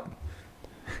 Why not?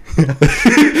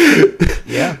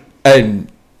 Yeah. And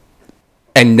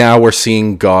now we're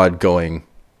seeing God going,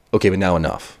 okay, but now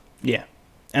enough. Yeah.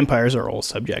 Empires are all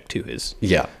subject to his...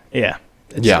 Yeah. Yeah.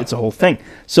 It's a whole thing.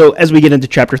 So as we get into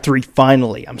chapter 3,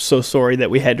 finally, I'm so sorry that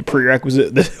we had to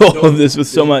prerequisite all of this with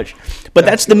so much, but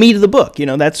that's the meat of the book.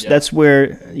 That's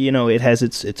where it has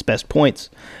its best points.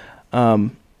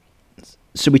 So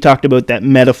we talked about that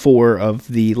metaphor of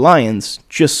the lions,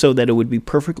 just so that it would be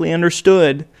perfectly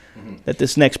understood that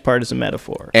this next part is a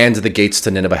metaphor. And the gates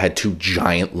to Nineveh had 2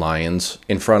 giant lions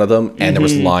in front of them, and there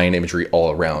was lion imagery all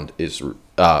around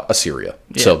Assyria.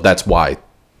 Yeah. So that's why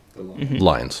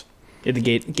lions. At the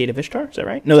gate of Ishtar, is that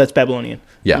right? No, that's Babylonian.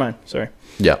 Yeah. Never mind, sorry.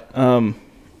 Yeah.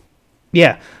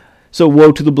 Yeah. So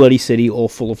woe to the bloody city, all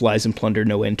full of lies and plunder,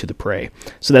 no end to the prey.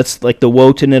 So that's like the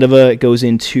woe to Nineveh. It goes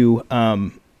into,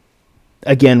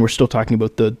 again, we're still talking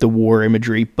about the war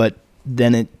imagery, but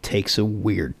then it takes a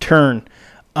weird turn.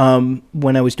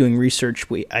 When I was doing research,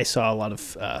 I saw a lot of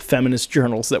feminist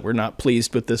journals that were not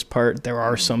pleased with this part. There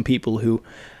are some people who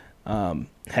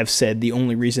have said the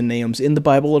only reason Nahum's in the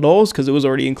Bible at all is because it was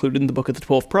already included in the book of the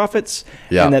 12 prophets,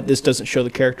 and that this doesn't show the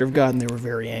character of God, and they were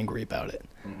very angry about it,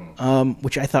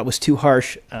 which I thought was too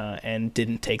harsh and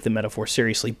didn't take the metaphor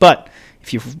seriously. But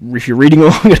if you're reading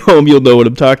along at home, you'll know what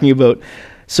I'm talking about.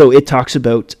 So it talks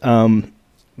about, I'm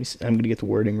going to get the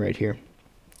wording right here.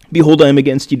 Behold, I am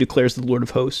against you, declares the Lord of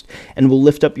hosts, and will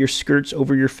lift up your skirts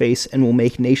over your face, and will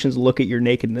make nations look at your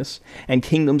nakedness, and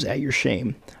kingdoms at your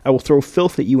shame. I will throw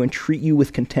filth at you and treat you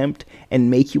with contempt, and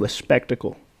make you a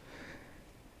spectacle.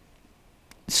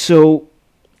 So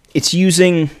it's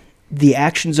using the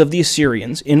actions of the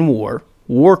Assyrians in war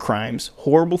crimes,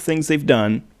 horrible things they've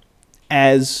done,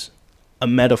 as a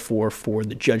metaphor for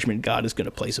the judgment God is going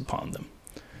to place upon them.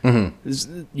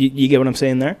 Mm-hmm. You get what I'm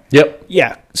saying there? Yep.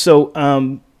 Yeah.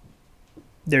 So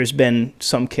there's been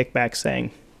some kickback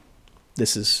saying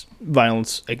this is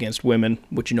violence against women,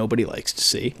 which nobody likes to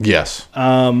see. Yes.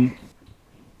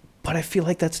 But I feel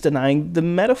like that's denying the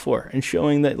metaphor and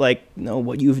showing that, like, no,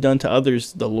 what you've done to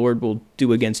others, the Lord will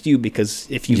do against you, because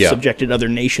if you've subjected other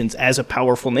nations as a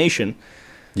powerful nation,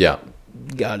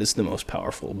 God is the most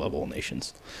powerful above all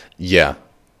nations. Yeah.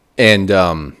 And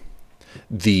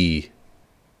the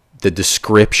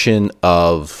description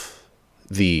of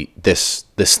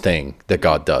this thing that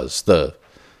God does, the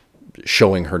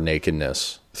showing her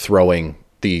nakedness, throwing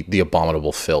the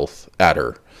abominable filth at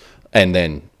her, and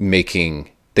then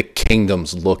making the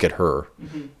kingdoms look at her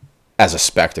as a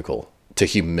spectacle to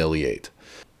humiliate.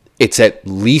 It's at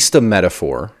least a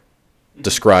metaphor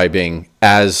describing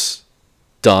as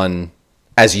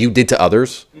you did to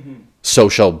others, so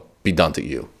shall be done to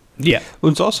you. Yeah.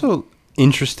 Well, it's also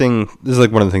interesting. This is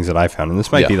like one of the things that I found, and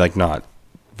this might be like not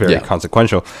very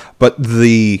consequential, but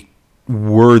the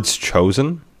words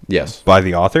chosen by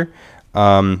the author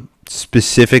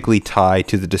specifically tie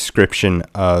to the description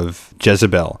of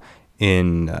Jezebel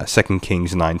in 2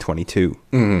 Kings 9:22.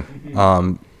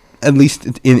 Mm-hmm. At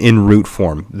least in root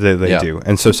form, they do.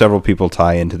 And so several people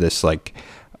tie into this, like,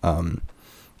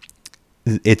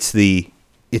 it's the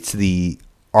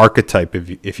archetype,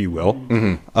 if you will,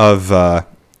 of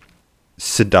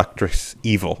seductress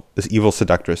evil, this evil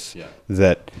seductress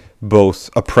that both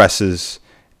oppresses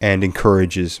and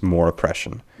encourages more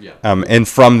oppression. And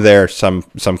from there, some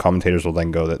commentators will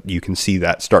then go that you can see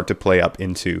that start to play up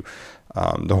into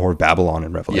the whore of Babylon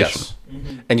in Revelation. Yes.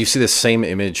 And you see the same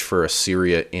image for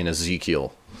Assyria in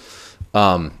Ezekiel.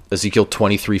 Ezekiel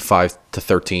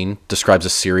 23:5-13 describes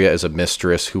Assyria as a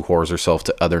mistress who whores herself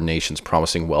to other nations,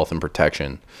 promising wealth and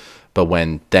protection. But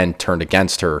when then turned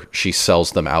against her, she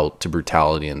sells them out to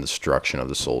brutality and destruction of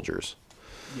the soldiers.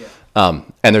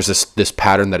 And there's this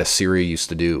pattern that Assyria used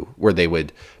to do, where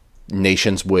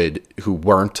nations who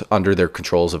weren't under their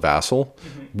control as a vassal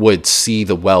would see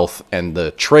the wealth and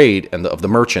the trade of the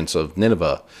merchants of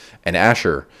Nineveh and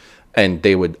Asher, and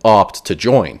they would opt to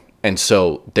join. And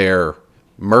so their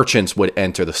merchants would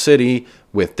enter the city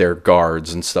with their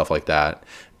guards and stuff like that.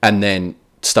 And then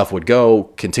stuff would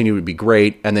continue to be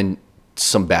great. And then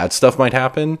some bad stuff might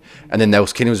happen. And then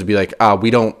those kingdoms would be like,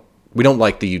 we don't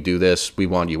like that you do this. We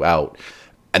want you out.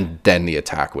 And then the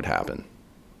attack would happen.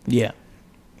 Yeah.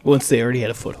 Once they already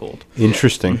had a foothold.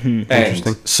 Interesting.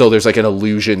 Interesting. So there's like an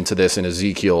allusion to this in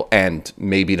Ezekiel, and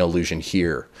maybe an allusion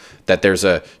here, that there's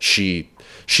she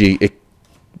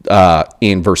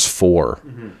in verse 4,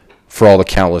 for all the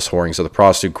countless whorings of the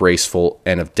prostitute, graceful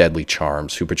and of deadly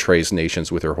charms, who betrays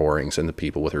nations with her whorings and the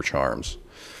people with her charms.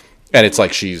 And it's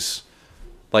like she's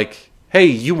like, hey,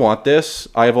 you want this?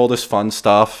 I have all this fun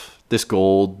stuff, this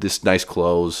gold, this nice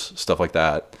clothes, stuff like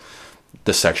that.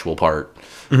 The sexual part.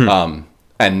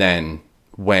 And then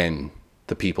when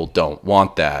the people don't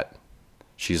want that,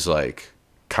 she's like,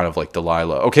 kind of like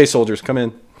Delilah. Okay, soldiers, come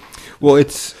in. Well,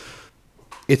 it's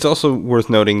also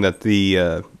worth noting that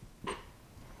the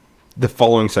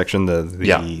following section,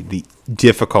 the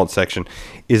difficult section,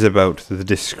 is about the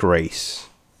disgrace.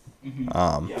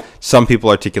 Some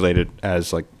people articulate it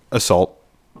as like assault,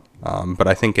 but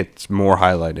I think it's more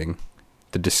highlighting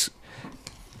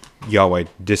Yahweh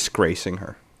disgracing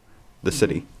her, the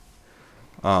city.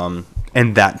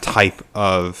 And that type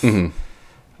of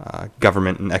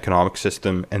government and economic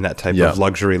system, and that type of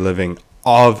luxury living,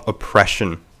 of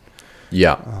oppression.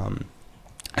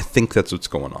 I think that's what's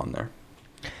going on there.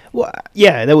 Well,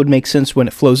 yeah, that would make sense when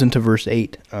it flows into verse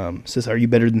 8. It says, "Are you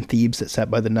better than Thebes that sat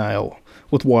by the Nile,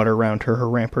 with water around her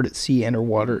rampart at sea, and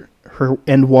water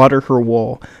her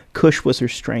wall? Cush was her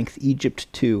strength,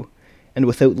 Egypt too, and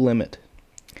without limit.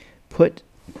 Put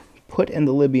and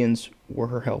the Libyans were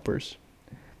her helpers."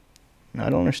 Now, I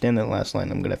don't understand that last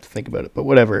line. I'm going to have to think about it, but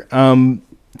whatever.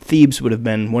 Thebes would have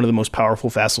been one of the most powerful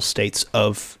vassal states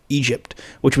of Egypt,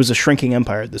 which was a shrinking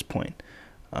empire at this point.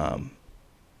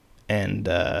 And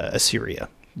Assyria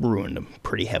ruined them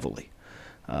pretty heavily.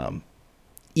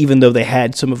 Even though they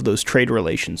had some of those trade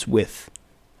relations with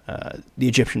the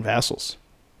Egyptian vassals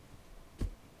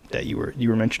that you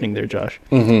were mentioning there, Josh.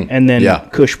 Mm-hmm. And then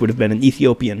Cush would have been an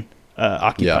Ethiopian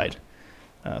occupied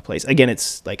place. Again,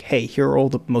 it's like, hey, here are all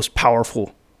the most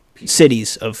powerful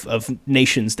cities of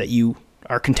nations that you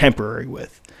are contemporary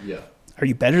with. Yeah. Are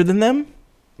you better than them?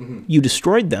 Mm-hmm. You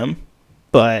destroyed them,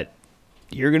 but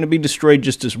you're going to be destroyed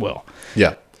just as well.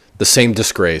 Yeah. The same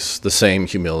disgrace, the same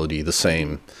humility, the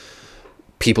same...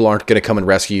 People aren't going to come and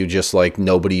rescue you just like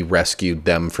nobody rescued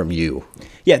them from you.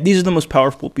 Yeah, these are the most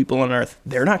powerful people on earth.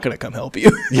 They're not going to come help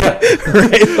you. Yeah.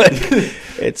 Right? Like,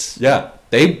 it's... Yeah.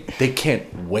 They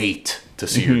can't wait to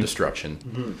see your destruction.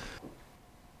 Mm-hmm.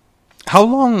 How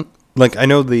long... Like, I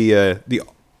know the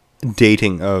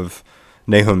dating of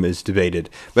Nahum is debated,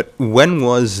 but when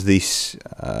was the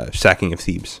sacking of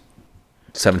Thebes?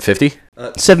 750?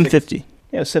 750.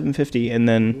 Yeah, 750, and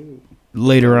then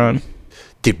later on.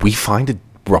 Did we find a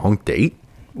wrong date?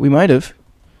 We might have.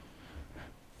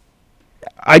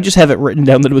 I just have it written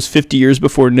down that it was 50 years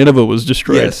before Nineveh was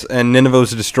destroyed. Yes, and Nineveh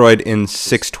was destroyed in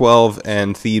 612,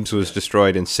 and Thebes was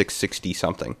destroyed in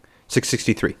 660-something.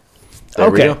 663. There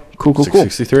we Okay, go. cool.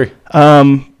 663.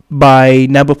 By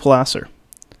Nabopolassar,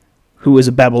 who was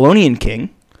a Babylonian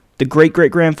king, the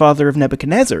great-great-grandfather of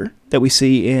Nebuchadnezzar that we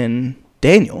see in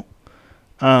Daniel.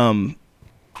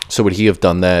 So would he have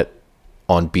done that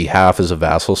on behalf as a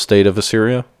vassal state of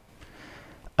Assyria?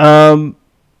 No,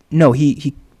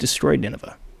 he destroyed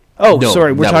Nineveh. Oh, No,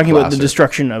 sorry, we're talking about the Nabopolassar.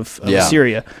 Destruction of Yeah.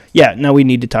 Assyria. Yeah, now we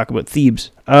need to talk about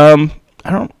Thebes. I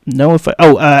don't know if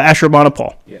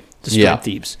Ashurbanipal destroyed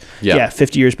Thebes. Yeah.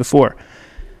 50 years before.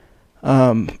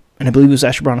 And I believe it was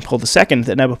Ashurbanipal II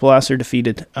that Nabopolassar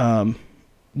defeated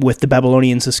with the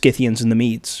Babylonians, the Scythians, and the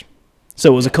Medes.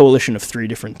 So it was a coalition of three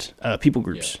different people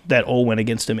groups that all went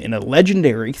against him in a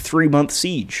legendary 3-month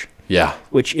siege. Yeah.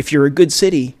 Which, if you're a good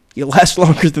city, you last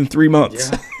longer than 3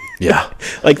 months. Yeah.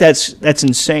 Like, that's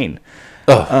insane.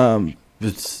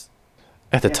 It's,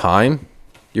 at the time,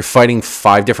 you're fighting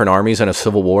 5 different armies in a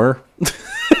civil war.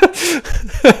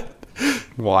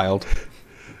 Wild.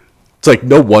 It's like,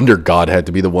 no wonder God had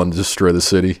to be the one to destroy the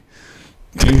city.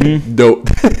 Mm-hmm. No,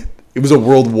 it was a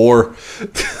world war.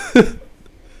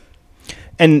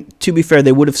 And to be fair,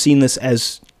 they would have seen this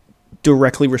as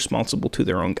directly responsible to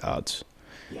their own gods.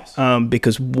 Yes.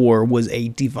 Because war was a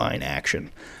divine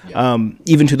action. Yeah.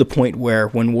 Even to the point where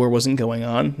when war wasn't going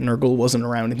on, Nergal wasn't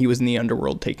around and he was in the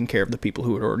underworld taking care of the people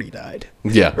who had already died.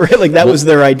 Yeah. Right? Like, that was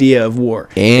their idea of war.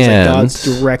 And like gods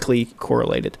directly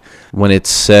correlated. When it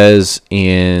says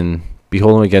in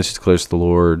Behold, I'm against you, declares the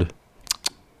Lord,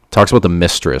 talks about the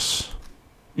mistress,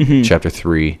 chapter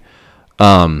 3.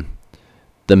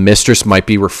 The mistress might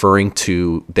be referring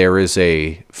to, there is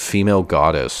a female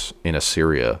goddess in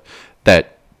Assyria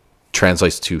that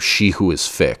translates to she who is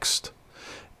fixed.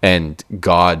 And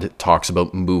God talks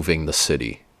about moving the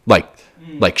city, like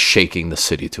shaking the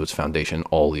city to its foundation,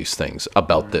 all these things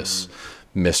about this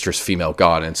mistress female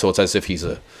god. And so it's as if he's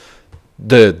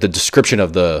the description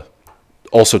of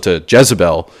also to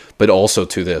Jezebel, but also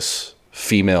to this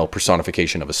female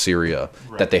personification of Assyria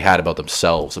that they had about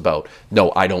themselves, about,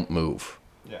 no, I don't move.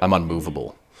 I'm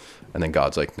unmovable. And then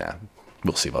God's like, nah,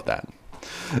 we'll see about that.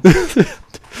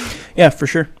 Yeah, for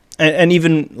sure. And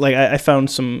even, like, I found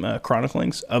some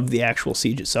chroniclings of the actual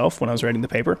siege itself when I was writing the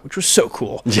paper, which was so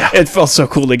cool. Yeah. It felt so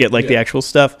cool to get, like, the actual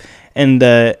stuff. And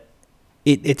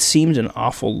it seemed an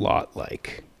awful lot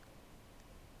like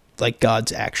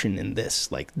God's action in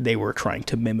this. Like, they were trying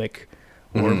to mimic,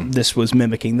 or this was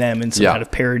mimicking them in some kind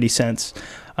of parody sense.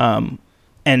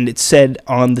 And it said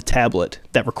on the tablet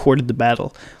that recorded the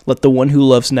battle, "Let the one who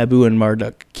loves Nabu and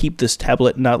Marduk keep this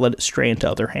tablet and not let it stray into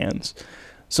other hands."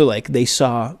 So, like, they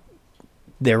saw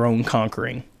their own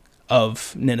conquering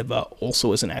of Nineveh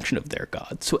also as an action of their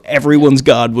god. So everyone's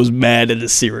god was mad at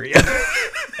Assyria.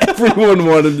 Everyone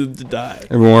wanted them to die.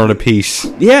 Everyone wanted a peace.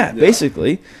 Yeah,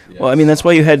 basically. Well, I mean, that's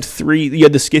why you had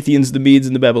the Scythians, the Medes,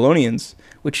 and the Babylonians,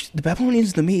 which the Babylonians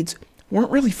and the Medes weren't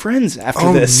really friends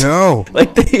after this. Oh, no.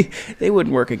 Like, they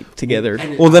wouldn't work together.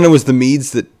 Well, then it was the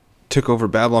Medes that took over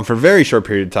Babylon for a very short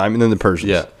period of time, and then the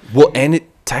Persians. Yeah. Well, and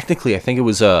technically, I think it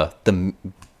was the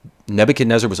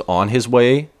Nebuchadnezzar was on his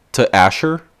way to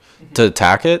Ashur to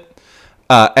attack it,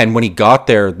 and when he got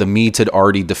there, the Medes had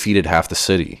already defeated half the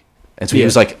city, and so he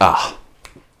was like,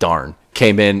 darn,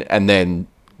 came in and then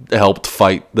helped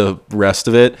fight the rest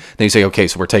of it. Then he's like, okay,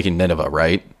 so we're taking Nineveh,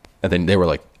 right? And then they were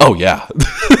like, oh yeah,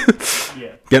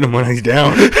 Get him when he's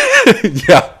down.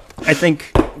 yeah. I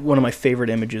think one of my favorite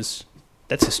images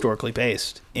that's historically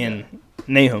based in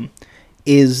Nahum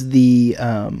is the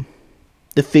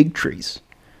fig trees.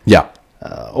 Yeah.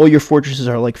 All your fortresses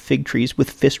are like fig trees with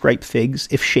fist-ripe figs.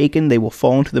 If shaken, they will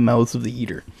fall into the mouths of the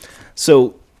eater.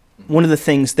 So one of the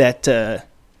things that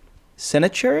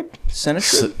Sennacherib?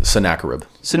 Sennacherib.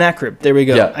 There we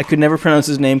go. Yeah. I could never pronounce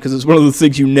his name because it's one of those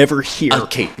things you never hear.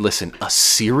 Okay, listen,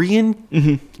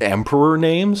 Assyrian emperor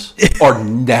names are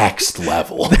next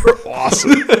level. They're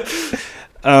awesome.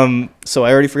 So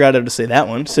I already forgot how to say that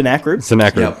one. Sennacherib.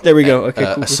 Yep. There we go.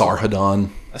 Okay, cool.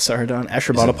 Asarhaddon.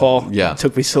 Ashurbanipal. Yeah. It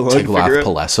took me so long to figure out.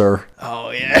 Tiglath-Pileser.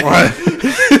 Oh,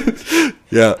 yeah.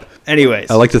 Yeah. Anyways.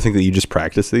 I like to think that you just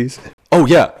practice these. Oh,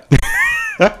 yeah.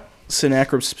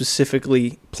 Sennacherib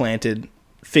specifically planted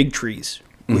fig trees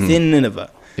within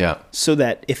Nineveh. Yeah. So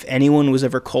that if anyone was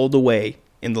ever called away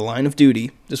in the line of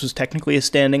duty, this was technically a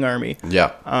standing army.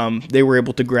 Yeah. They were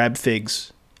able to grab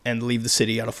figs and leave the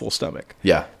city on a full stomach.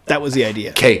 Yeah. That was the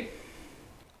idea. Okay.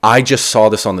 I just saw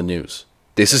this on the news.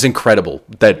 This is incredible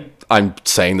that I'm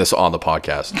saying this on the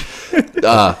podcast.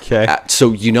 Okay.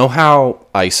 So you know how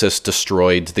ISIS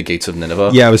destroyed the gates of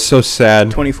Nineveh? Yeah, it was so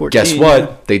sad. 2014. Guess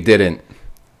what? They didn't.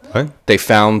 What? They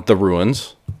found the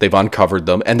ruins. They've uncovered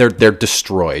them, and they're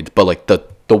destroyed. But like the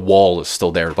wall is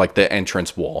still there, like the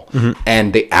entrance wall.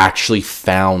 And they actually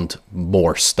found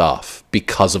more stuff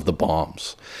because of the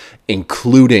bombs,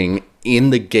 including in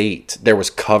the gate. There was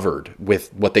covered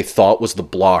with what they thought was the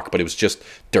block, but it was just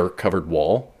dirt covered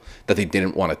wall that they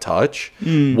didn't want to touch.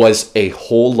 Was a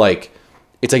whole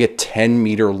it's like a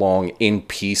 10-meter long in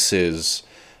pieces,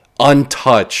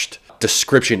 untouched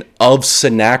description of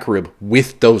Sennacherib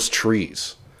with those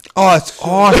trees. Oh, that's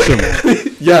awesome.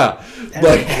 Yeah.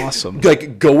 That's awesome.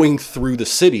 Like going through the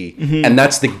city, and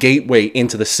that's the gateway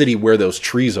into the city where those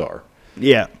trees are.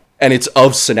 Yeah. And it's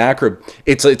of Sennacherib.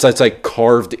 It's like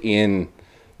carved in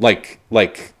like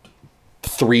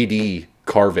 3D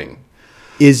carving.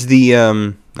 Is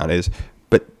the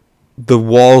but the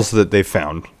walls that they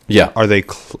found, Yeah. are they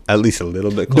at least a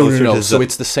little bit No, closer? no. to So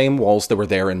it's the same walls that were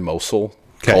there in Mosul,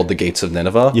 called the Gates of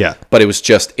Nineveh. Yeah. But it was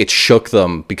just, it shook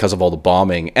them because of all the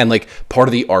bombing. And like part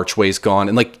of the archway's gone.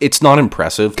 And like, it's not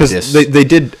impressive. because they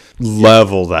did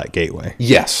level that gateway.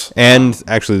 Yes. And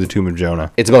actually the Tomb of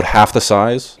Jonah. It's about half the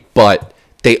size, but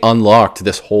they unlocked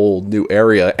this whole new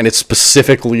area. And it's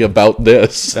specifically about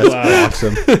this. That's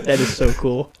awesome. That is so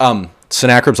cool.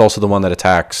 Sennacherib's also the one that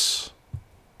attacks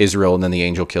Israel, and then the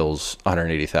angel kills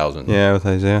 180,000 Yeah, with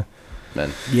Isaiah.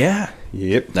 men. Yeah.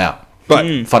 Yep. Now,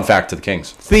 But fun fact to the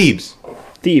kings. Thebes.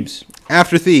 Thebes.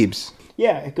 After Thebes.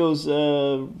 Yeah, it goes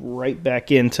right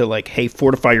back into like, hey,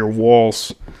 fortify your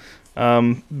walls,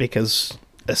 because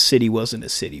a city wasn't a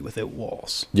city without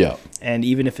walls. Yeah. And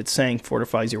even if it's saying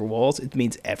fortifies your walls, it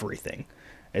means everything.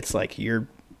 It's like you're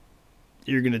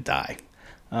gonna die.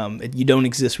 You don't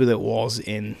exist without walls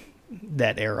in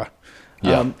that era.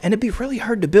 Yeah. And it'd be really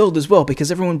hard to build as well because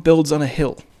everyone builds on a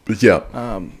hill, Yeah.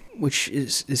 which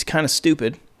is kind of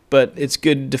stupid, but it's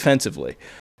good defensively.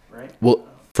 Well,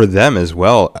 For them as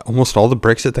well, almost all the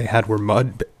bricks that they had were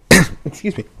mud.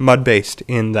 Excuse me, mud based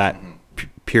in that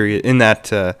period, in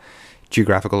that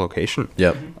geographical location.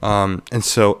 yeah. And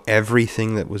so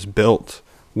everything that was built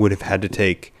would have had to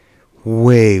take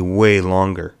way, way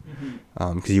longer,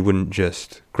 because you wouldn't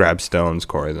just grab stones,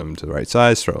 quarry them to the right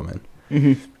size, throw them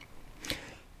in.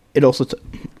 It also,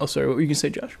 oh sorry, what were you gonna say,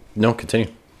 Josh? No, continue.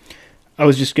 I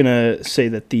was just gonna say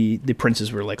that the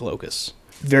princes were like locusts,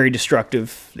 very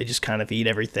destructive. They just kind of eat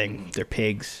everything. They're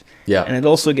pigs. Yeah. And it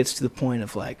also gets to the point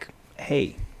of like,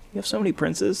 hey, you have so many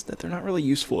princes that they're not really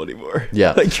useful anymore.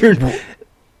 Yeah. Like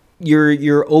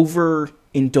you're over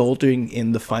indulging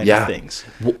in the finer things.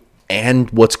 Well, and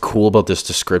what's cool about this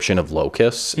description of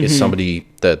locusts is somebody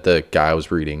that the guy I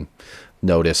was reading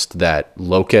noticed that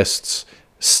locusts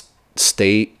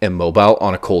stay immobile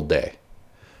on a cold day,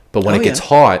 but when it gets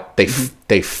hot,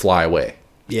 they fly away.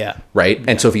 Yeah. Right.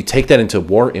 And so if you take that into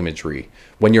war imagery,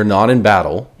 when you're not in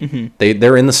battle,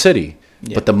 they're in the city,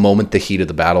 but the moment the heat of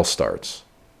the battle starts,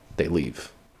 they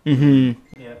leave.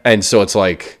 And so it's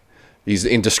like, he's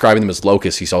in describing them as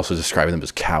locusts, he's also describing them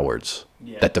as cowards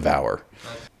that devour.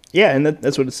 Yeah, and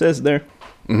that's what it says there.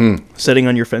 setting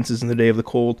on your fences in the day of the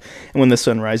cold, and when the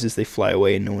sun rises, they fly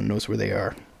away and no one knows where they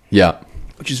are. Yeah.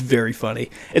 Which is very funny.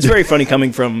 It's very funny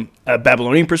coming from a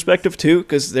Babylonian perspective, too,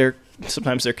 because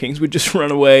sometimes their kings would just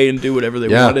run away and do whatever they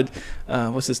wanted.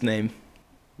 What's his name?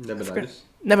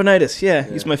 Nabonidus, yeah.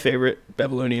 He's my favorite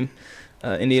Babylonian.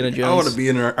 Indiana Jones. I want to be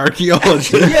an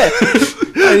archaeologist. Yeah.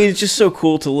 I mean, it's just so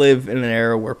cool to live in an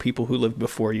era where people who lived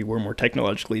before you were more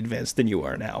technologically advanced than you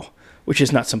are now, which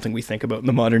is not something we think about in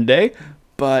the modern day,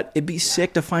 but it'd be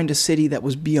sick to find a city that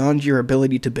was beyond your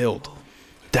ability to build.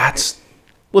 That's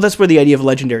where the idea of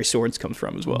legendary swords comes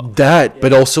from as well.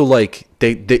 But also, like,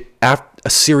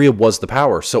 Assyria was the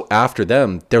power, so after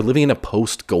them, they're living in a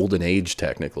post-Golden Age,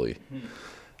 technically.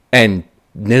 And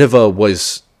Nineveh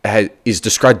is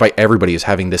described by everybody as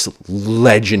having this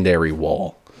legendary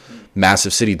wall,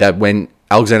 massive city that when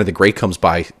Alexander the Great comes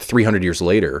by 300 years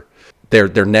later,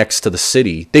 they're next to the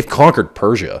city. They've conquered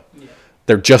Persia. Yeah.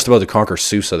 They're just about to conquer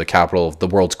Susa, the capital of the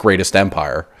world's greatest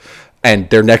empire. And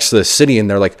they're next to the city and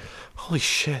they're like, holy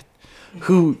shit,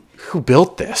 who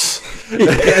built this?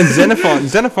 And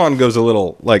Xenophon goes a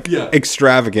little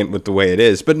extravagant with the way it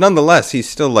is, but nonetheless, he's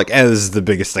still like, this is the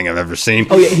biggest thing I've ever seen.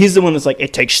 Oh yeah, he's the one that's like,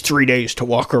 it takes 3 days to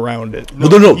walk around it.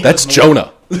 No, that's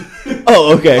Jonah.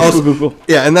 Oh, okay. Cool.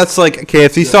 Yeah, and that's like, okay,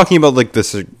 if he's talking about like the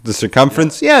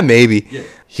circumference, maybe. Yeah.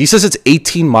 He says it's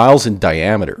 18 miles in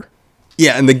diameter.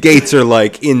 Yeah, and the gates are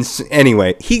like,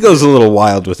 anyway, he goes a little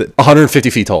wild with it. 150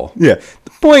 feet tall. Yeah.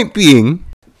 The point being...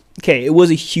 Okay, it was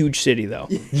a huge city, though.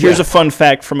 Here's a fun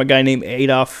fact from a guy named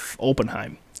Adolf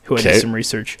Oppenheim, who I did some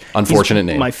research. Unfortunate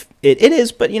name. It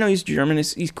is, but, he's German.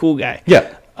 He's a cool guy.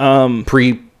 Yeah. No,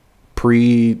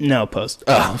 post.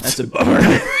 Oh, that's a bummer.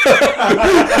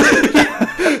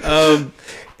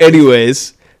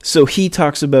 Anyways, so he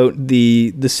talks about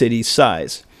the city's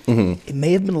size. Mm-hmm. It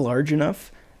may have been large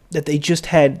enough that they just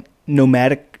had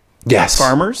nomadic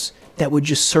farmers that would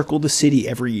just circle the city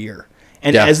every year.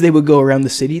 And as they would go around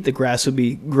the city, the grass would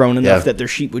be grown enough that their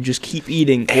sheep would just keep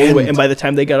eating all the way. And by the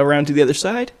time they got around to the other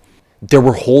side, there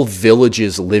were whole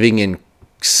villages living in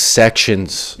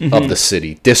sections of the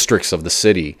city, districts of the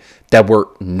city that were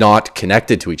not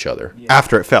connected to each other. Yeah.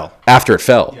 After it fell.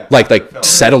 Yeah. Like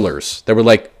settlers. There were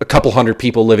like a couple hundred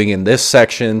people living in this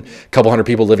section, a couple hundred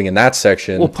people living in that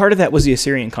section. Well, part of that was the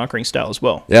Assyrian conquering style as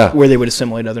well. Yeah. Where they would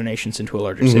assimilate other nations into a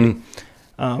larger city.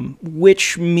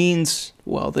 Which means,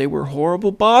 while they were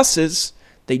horrible bosses,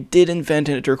 they did invent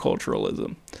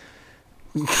interculturalism.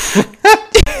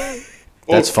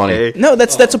 That's funny. No,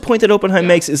 that's a point that Oppenheim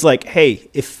makes, is like, hey,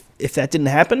 if that didn't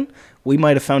happen, we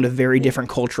might have found a very different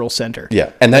cultural center.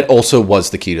 Yeah, and that also was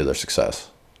the key to their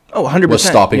success. Oh, 100%. Was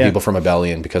stopping people from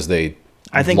rebellion because they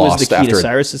I think lost was the key to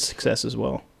Cyrus's success as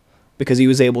well. Because he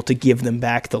was able to give them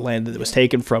back the land that was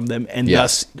taken from them and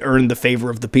thus earn the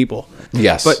favor of the people.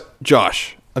 Yes. But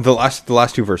Josh, the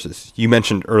last two verses you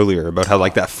mentioned earlier about how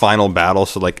like that final battle,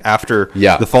 so like after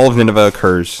the fall of Nineveh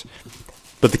occurs,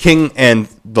 but the king and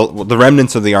the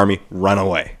remnants of the army run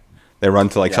away. They run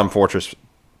to like some fortress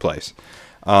place.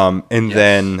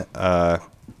 Then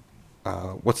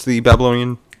what's the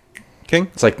Babylonian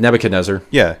king? It's like Nebuchadnezzar.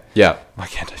 Yeah. Yeah. Why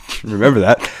can't I remember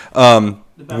that?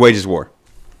 Wages war.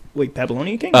 Wait,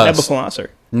 Babylonian king? Nabopolassar.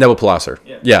 Nabopolassar.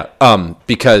 Yeah.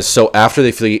 Because so after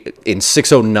they flee in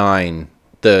 609,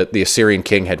 the Assyrian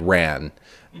king had ran,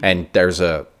 and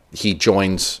he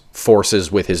joins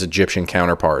forces with his Egyptian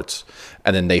counterparts,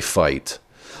 and then they fight.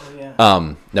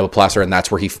 Nabopolassar, and that's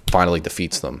where he finally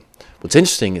defeats them. What's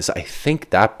interesting is I think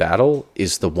that battle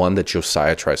is the one that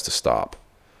Josiah tries to stop.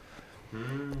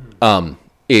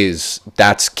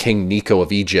 That's King Necho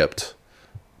of Egypt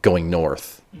going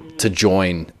north to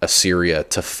join Assyria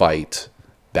to fight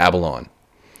Babylon.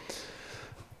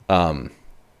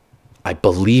 I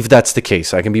believe that's the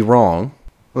case. I can be wrong.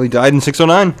 Well, he died in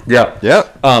 609. Yeah.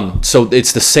 Yeah. So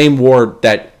it's the same war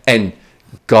and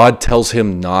God tells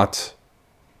him not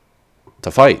to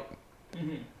fight.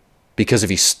 Because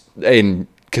it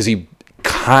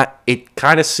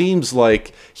kind of seems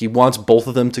like he wants both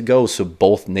of them to go, so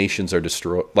both nations are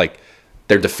destroyed, like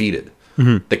they're defeated.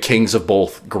 The kings of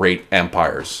both great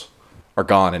empires are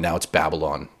gone, and now it's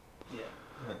Babylon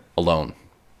alone.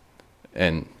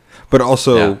 But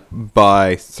also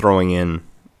by throwing in,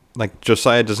 like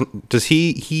Josiah does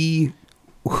he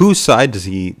whose side does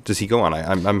he go on?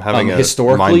 I'm having a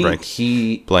historically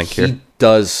mind blank here.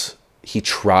 He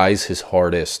tries his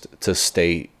hardest to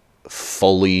stay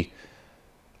fully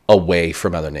away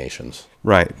from other nations.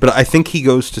 Right, but I think he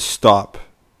goes to stop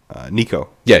Necho.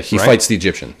 Yeah, he fights the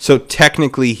Egyptian. So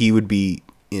technically, he would be,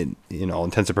 in all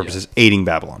intents and purposes, aiding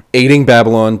Babylon.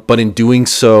 But in doing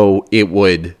so, it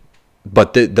would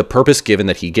But the purpose given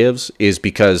that he gives is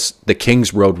because the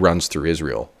king's road runs through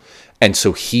Israel. And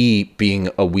so he, being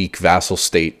a weak vassal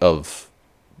state of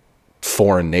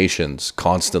foreign nations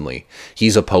constantly,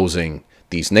 he's opposing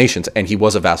these nations. And he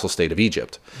was a vassal state of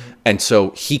Egypt. And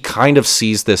so he kind of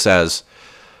sees this as,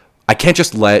 I can't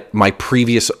just let my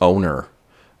previous owner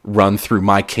run through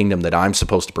my kingdom that I'm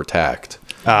supposed to protect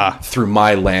through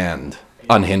my land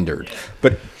unhindered.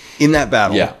 But in that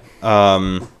battle,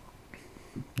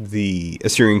 the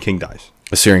Assyrian king dies.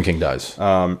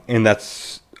 And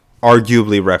that's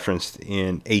arguably referenced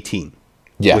in 18.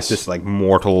 Yes. With this like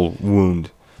mortal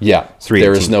wound. Yeah.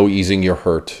 There is no easing your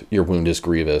hurt. Your wound is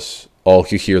grievous. All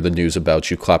who hear the news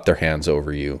about you clap their hands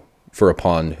over you. For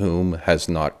upon whom has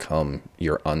not come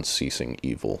your unceasing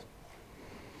evil.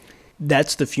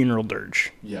 That's the funeral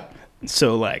dirge. Yeah.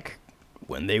 So, like,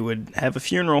 when they would have a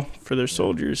funeral for their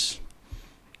soldiers,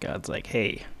 God's like,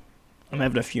 hey, I'm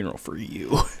having a funeral for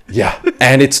you. Yeah.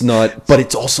 And it's not, but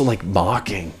it's also like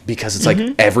mocking, because it's like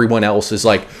everyone else is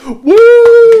like,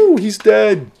 woo, he's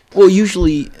dead. Well,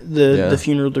 usually the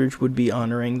funeral dirge would be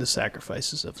honoring the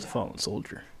sacrifices of the fallen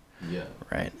soldier. Yeah.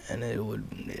 Right. And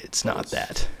it's not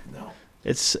that. No.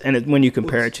 When you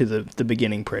compare it to the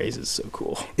beginning praise, it's so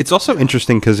cool. It's also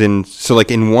interesting because in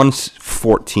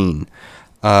 1:14,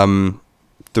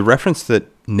 the reference that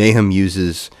Nahum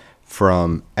uses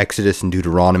from Exodus and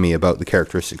Deuteronomy about the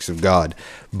characteristics of God,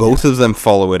 both of them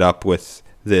follow it up with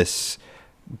this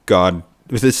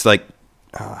like,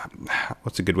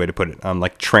 what's a good way to put it?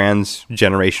 Like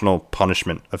transgenerational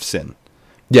punishment of sin.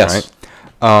 Yes. Right?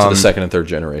 To the second and third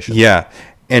generation. Yeah.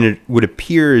 And it would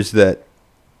appear is that,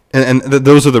 and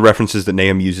those are the references that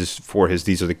Nahum uses for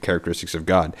these are the characteristics of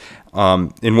God.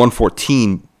 In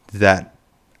 1:14, that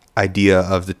idea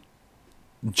of the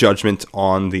judgment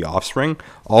on the offspring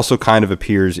also kind of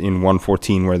appears in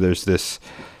 1:14, where there's this,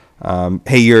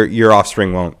 hey, your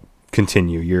offspring won't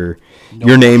continue. Your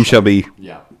name shall be,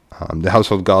 the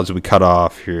household gods will be cut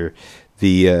off. Your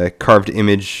carved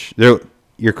image and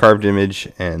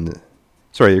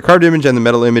the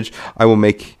metal image I will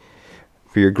make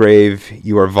for your grave.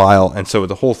 You are vile. And so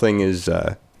the whole thing is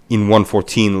in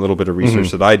 1:14, a little bit of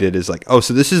research that I did is like, oh,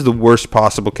 so this is the worst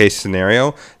possible case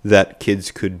scenario that kids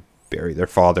could bury their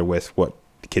father with what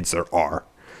the kids there are.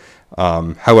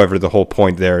 However, the whole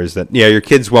point there is that, your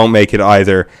kids won't make it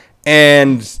either.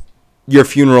 And your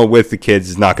funeral with the kids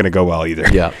is not going to go well either.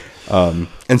 Yeah.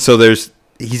 And so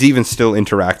he's even still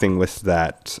interacting with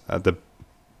that,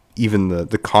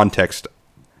 the context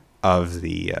of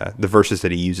the verses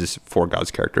that he uses for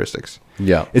God's characteristics.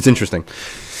 Yeah. It's interesting.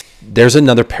 There's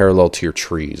another parallel to your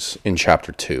trees in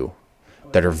chapter 2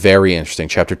 that are very interesting.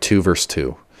 Chapter 2, verse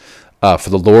 2. For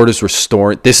the Lord is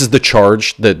restoring. This is the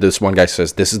charge that this one guy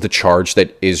says. This is the charge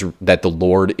that the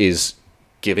Lord is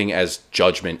giving as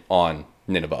judgment on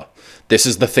Nineveh. This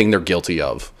is the thing they're guilty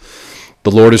of. The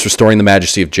Lord is restoring the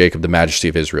majesty of Jacob, the majesty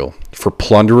of Israel. For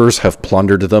plunderers have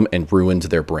plundered them and ruined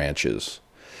their branches.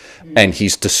 And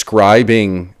he's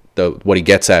describing what he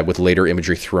gets at with later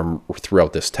imagery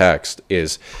throughout this text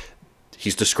is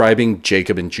he's describing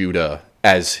Jacob and Judah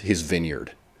as his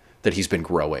vineyard that he's been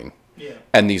growing. Yeah.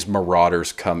 And these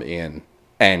marauders come in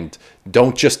and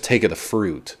don't just take of the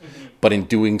fruit, but in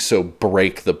doing so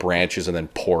break the branches and then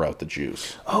pour out the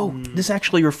juice. Oh, this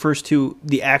actually refers to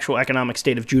the actual economic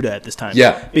state of Judah at this time.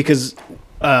 Yeah. Because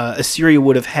Assyria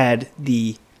would have had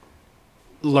the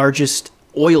largest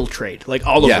oil trade, like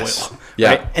olive oil. Yeah.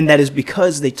 Right? And that is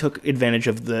because they took advantage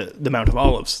of the Mount of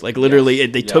Olives. Like literally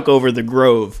they took over the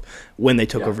grove when they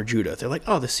took over Judah. They're like,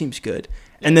 oh, this seems good.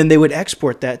 And then they would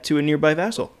export that to a nearby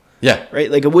vassal. Yeah. Right?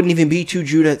 Like it wouldn't even be to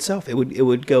Judah itself. It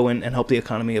would go in and help the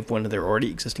economy of one of their already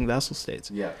existing vassal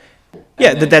states. Yeah.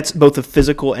 Yeah, that's both a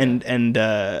physical and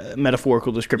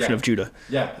metaphorical description of Judah.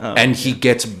 Yeah.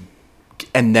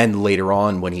 And then later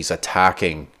on when he's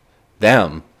attacking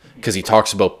them, because he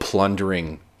talks about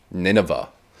plundering Nineveh,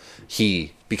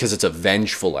 because it's a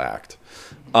vengeful act,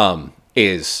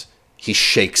 he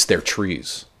shakes their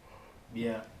trees.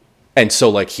 Yeah. And so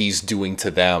like he's doing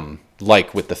to them,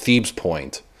 like with the Thebes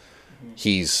point,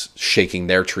 he's shaking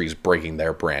their trees, breaking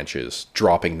their branches,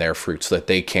 dropping their fruit so that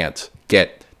they can't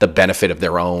get the benefit of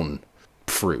their own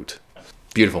fruit.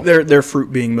 Beautiful. Their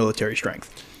fruit being military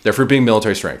strength. Their fruit being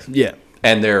military strength. Yeah.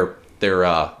 And their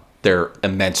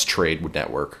immense trade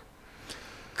network.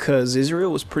 Because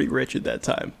Israel was pretty rich at that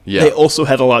time. Yeah. They also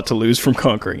had a lot to lose from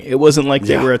conquering. It wasn't like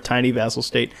they were a tiny vassal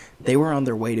state. They were on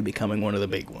their way to becoming one of the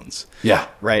big ones. Yeah.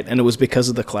 Right? And it was because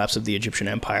of the collapse of the Egyptian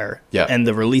empire and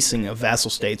the releasing of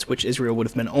vassal states, which Israel would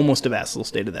have been almost a vassal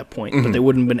state at that point, but they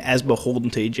wouldn't have been as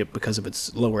beholden to Egypt because of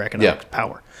its lower economic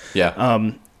power. Yeah.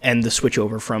 And the switch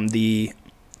over from the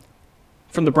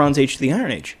from the Bronze Age to the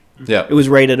Iron Age. Yeah. It was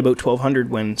right at about 1200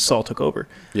 when Saul took over.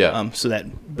 Yeah. So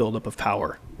that buildup of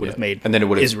power would have made and then it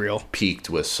would have Israel peaked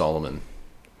with Solomon.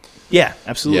 Yeah,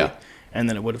 absolutely. Yeah. And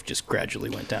then it would have just gradually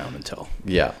went down until,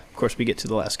 of course, we get to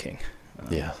the last king.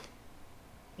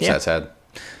 Sad.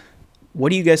 What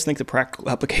do you guys think the practical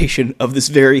application of this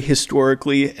very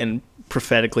historically and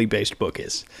prophetically based book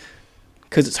is?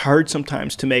 Because it's hard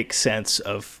sometimes to make sense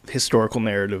of historical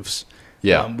narratives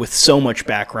with so much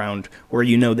background where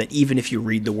you know that even if you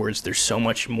read the words, there's so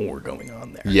much more going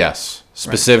on there. Yes.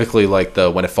 Specifically like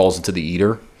when it falls into the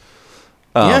eater.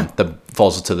 That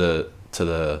falls into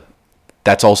the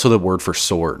that's also the word for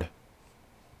sword.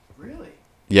 Really?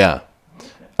 Yeah.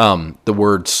 The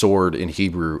word sword in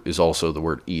Hebrew is also the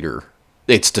word eater.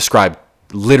 It's described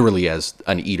literally as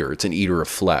an eater. It's an eater of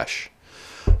flesh.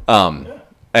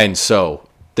 And so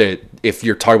if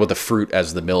you're talking about the fruit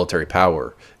as the military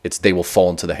power, they will fall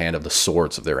into the hand of the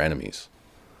swords of their enemies.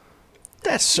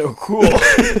 That's so cool.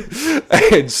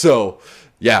 And so,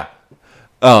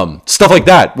 stuff like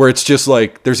that, where it's just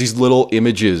like there's these little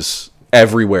images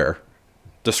everywhere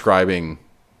describing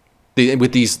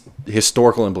with these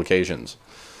historical implications.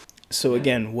 So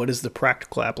again, what is the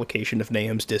practical application of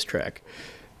Nahum's diss track?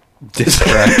 I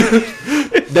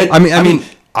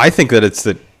think that it's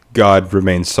that God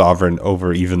remains sovereign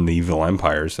over even the evil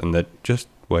empires, and that just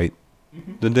wait,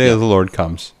 the day of the Lord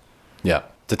comes. Yeah,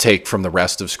 to take from the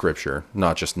rest of Scripture,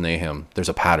 not just Nahum. There's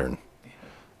a pattern.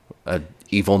 An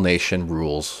evil nation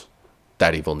rules.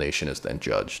 That evil nation is then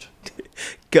judged.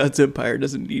 God's empire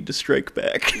doesn't need to strike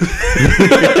back.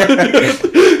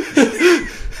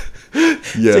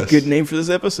 Yes. It's a good name for this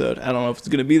episode. I don't know if it's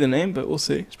going to be the name, but we'll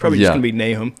see. It's probably just going to be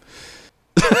Nahum.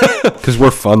 Because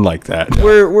we're fun like that.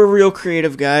 We're real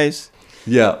creative guys.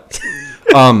 Yeah.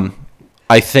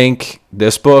 I think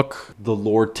this book, the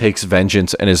Lord takes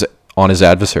vengeance and is on his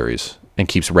adversaries and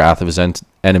keeps wrath of his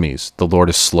enemies. The Lord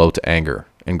is slow to anger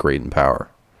and great in power.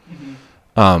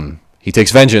 Mm-hmm. He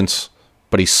takes vengeance,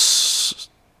 but he's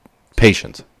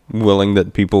patient. Willing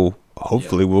that people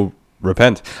hopefully will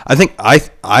repent. I think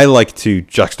I like to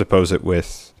juxtapose it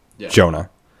with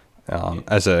Jonah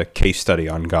as a case study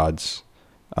on God's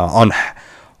on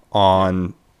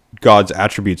God's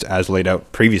attributes as laid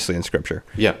out previously in Scripture.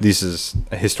 Yeah, these is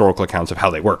historical accounts of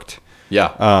how they worked.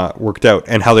 Worked out,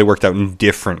 and how they worked out in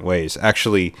different ways.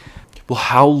 Actually, well,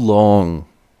 how long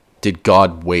did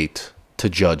God wait to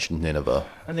judge Nineveh?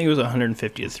 I think it was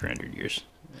 150 to 300 years.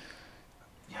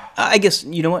 I guess,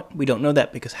 you know what? We don't know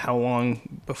that because how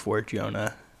long before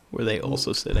Jonah were they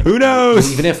also sitting? Who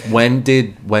knows? Even if, when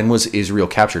was Israel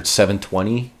captured?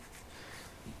 720?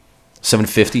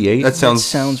 758? That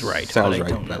sounds right, but I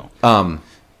don't know.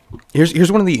 Here's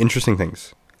one of the interesting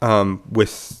things.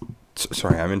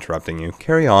 Sorry, I'm interrupting you.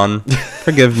 Carry on.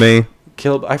 Forgive me.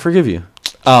 Caleb, I forgive you.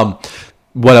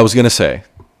 What I was going to say,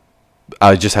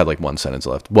 I just had like one sentence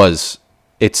left, was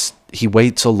he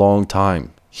waits a long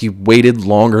time. He waited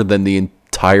longer than the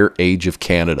entire age of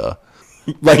Canada.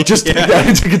 Like, just take that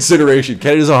into consideration.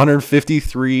 Canada's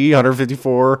 153,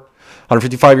 154,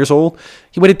 155 years old.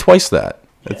 He waited twice that.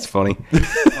 That's funny.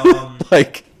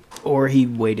 Or he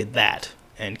waited that,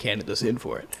 and Canada's in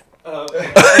for it.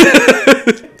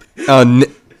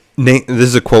 This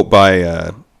is a quote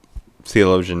by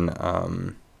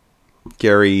theologian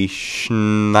Gary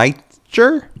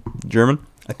Schneider, German,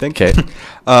 I think. Okay.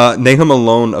 Nahum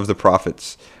alone of the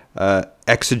prophets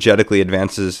exegetically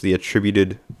advances the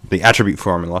attribute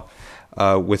formula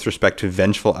with respect to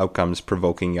vengeful outcomes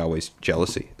provoking Yahweh's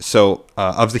jealousy. So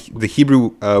of the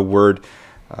Hebrew word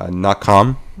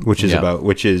nakam, which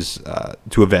is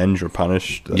to avenge or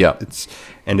punish. It's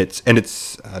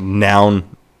a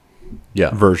noun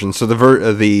version. So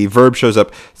the verb shows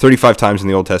up 35 times in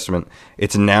the Old Testament.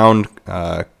 Its noun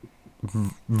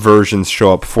versions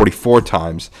show up 44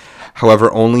 times.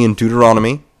 However, only in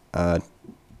Deuteronomy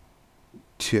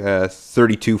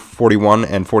 32, 41,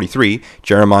 and 43,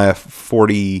 Jeremiah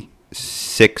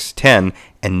 46:10,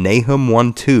 and Nahum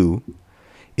 1:2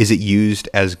 is it used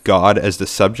as God as the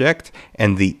subject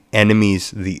and the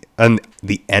enemies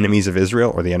of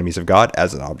Israel or the enemies of God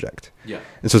as an object. Yeah.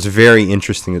 And so it's very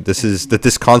interesting that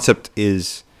this concept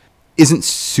isn't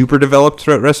super developed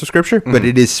throughout the rest of Scripture, but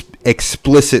it is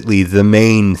explicitly the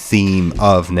main theme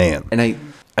of Nahum. And I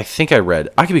think I read,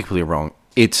 I could be completely wrong,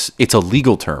 it's a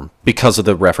legal term because of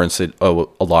the reference a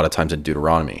lot of times in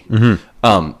Deuteronomy.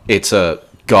 Mm-hmm. It's a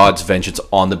God's vengeance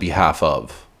on the behalf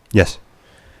of. Yes.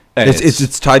 And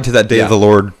it's tied to that day of the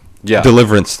Lord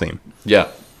deliverance theme. Yeah.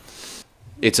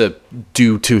 It's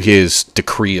due to his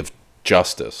decree of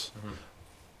justice. Mm-hmm.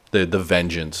 The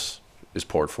vengeance is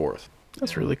poured forth.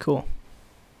 That's really cool.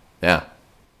 Yeah.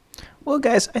 Well,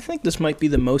 guys, I think this might be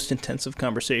the most intensive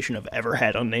conversation I've ever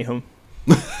had on Nahum.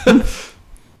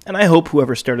 And I hope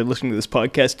whoever started listening to this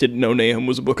podcast didn't know Nahum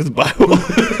was a book of the Bible.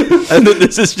 And that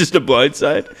this is just a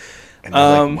blindside. And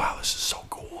they're like, wow, this is so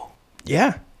cool.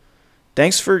 Yeah.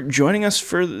 Thanks for joining us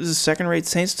for the Second-Rate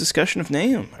Saints discussion of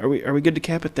Nahum. Are we good to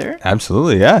cap it there?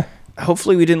 Absolutely, yeah.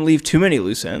 Hopefully we didn't leave too many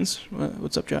loose ends.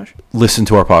 What's up, Josh? Listen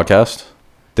to our podcast.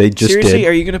 They just Seriously, did.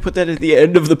 are you going to put that at the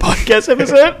end of the podcast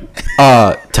episode?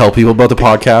 Tell people about the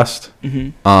podcast.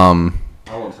 Mm-hmm.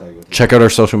 I won't tell you what Check out our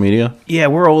social media. Yeah,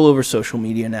 we're all over social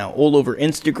media now. All over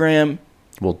Instagram.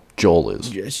 Well, Joel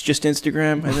is. It's just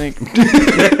Instagram, I think.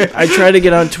 I tried to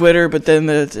get on Twitter, but then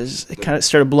it kind of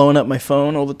started blowing up my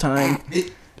phone all the time.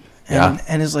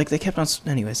 And it's like they kept on...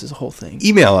 Anyways, there's a whole thing.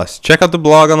 Email us. Check out the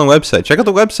blog on the website. Check out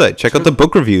the website. Check out the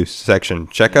book review section.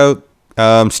 Check out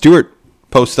Stuart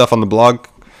post stuff on the blog.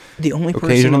 The only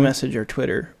person to message our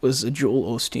Twitter was a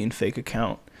Joel Osteen fake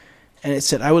account. And it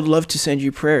said, I would love to send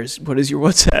you prayers. What is your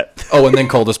WhatsApp? Oh, and then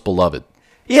called us beloved.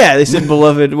 Yeah, they said,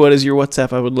 beloved, what is your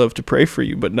WhatsApp? I would love to pray for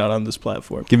you, but not on this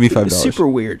platform. Give me $5. It's super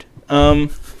weird.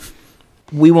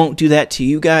 We won't do that to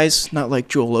you guys, not like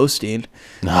Joel Osteen.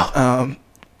 No.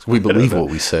 We believe what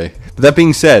we say. But that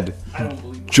being said,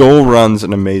 Joel runs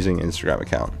an amazing Instagram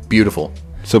account. Beautiful.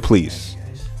 So please,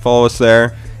 follow us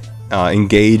there.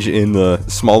 Engage in the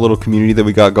small little community that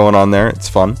we got going on there. It's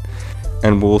fun.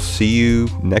 And we'll see you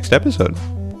next episode.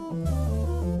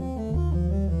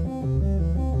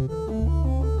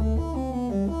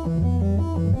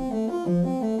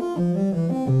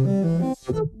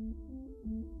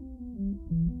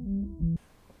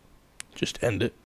 Just end it.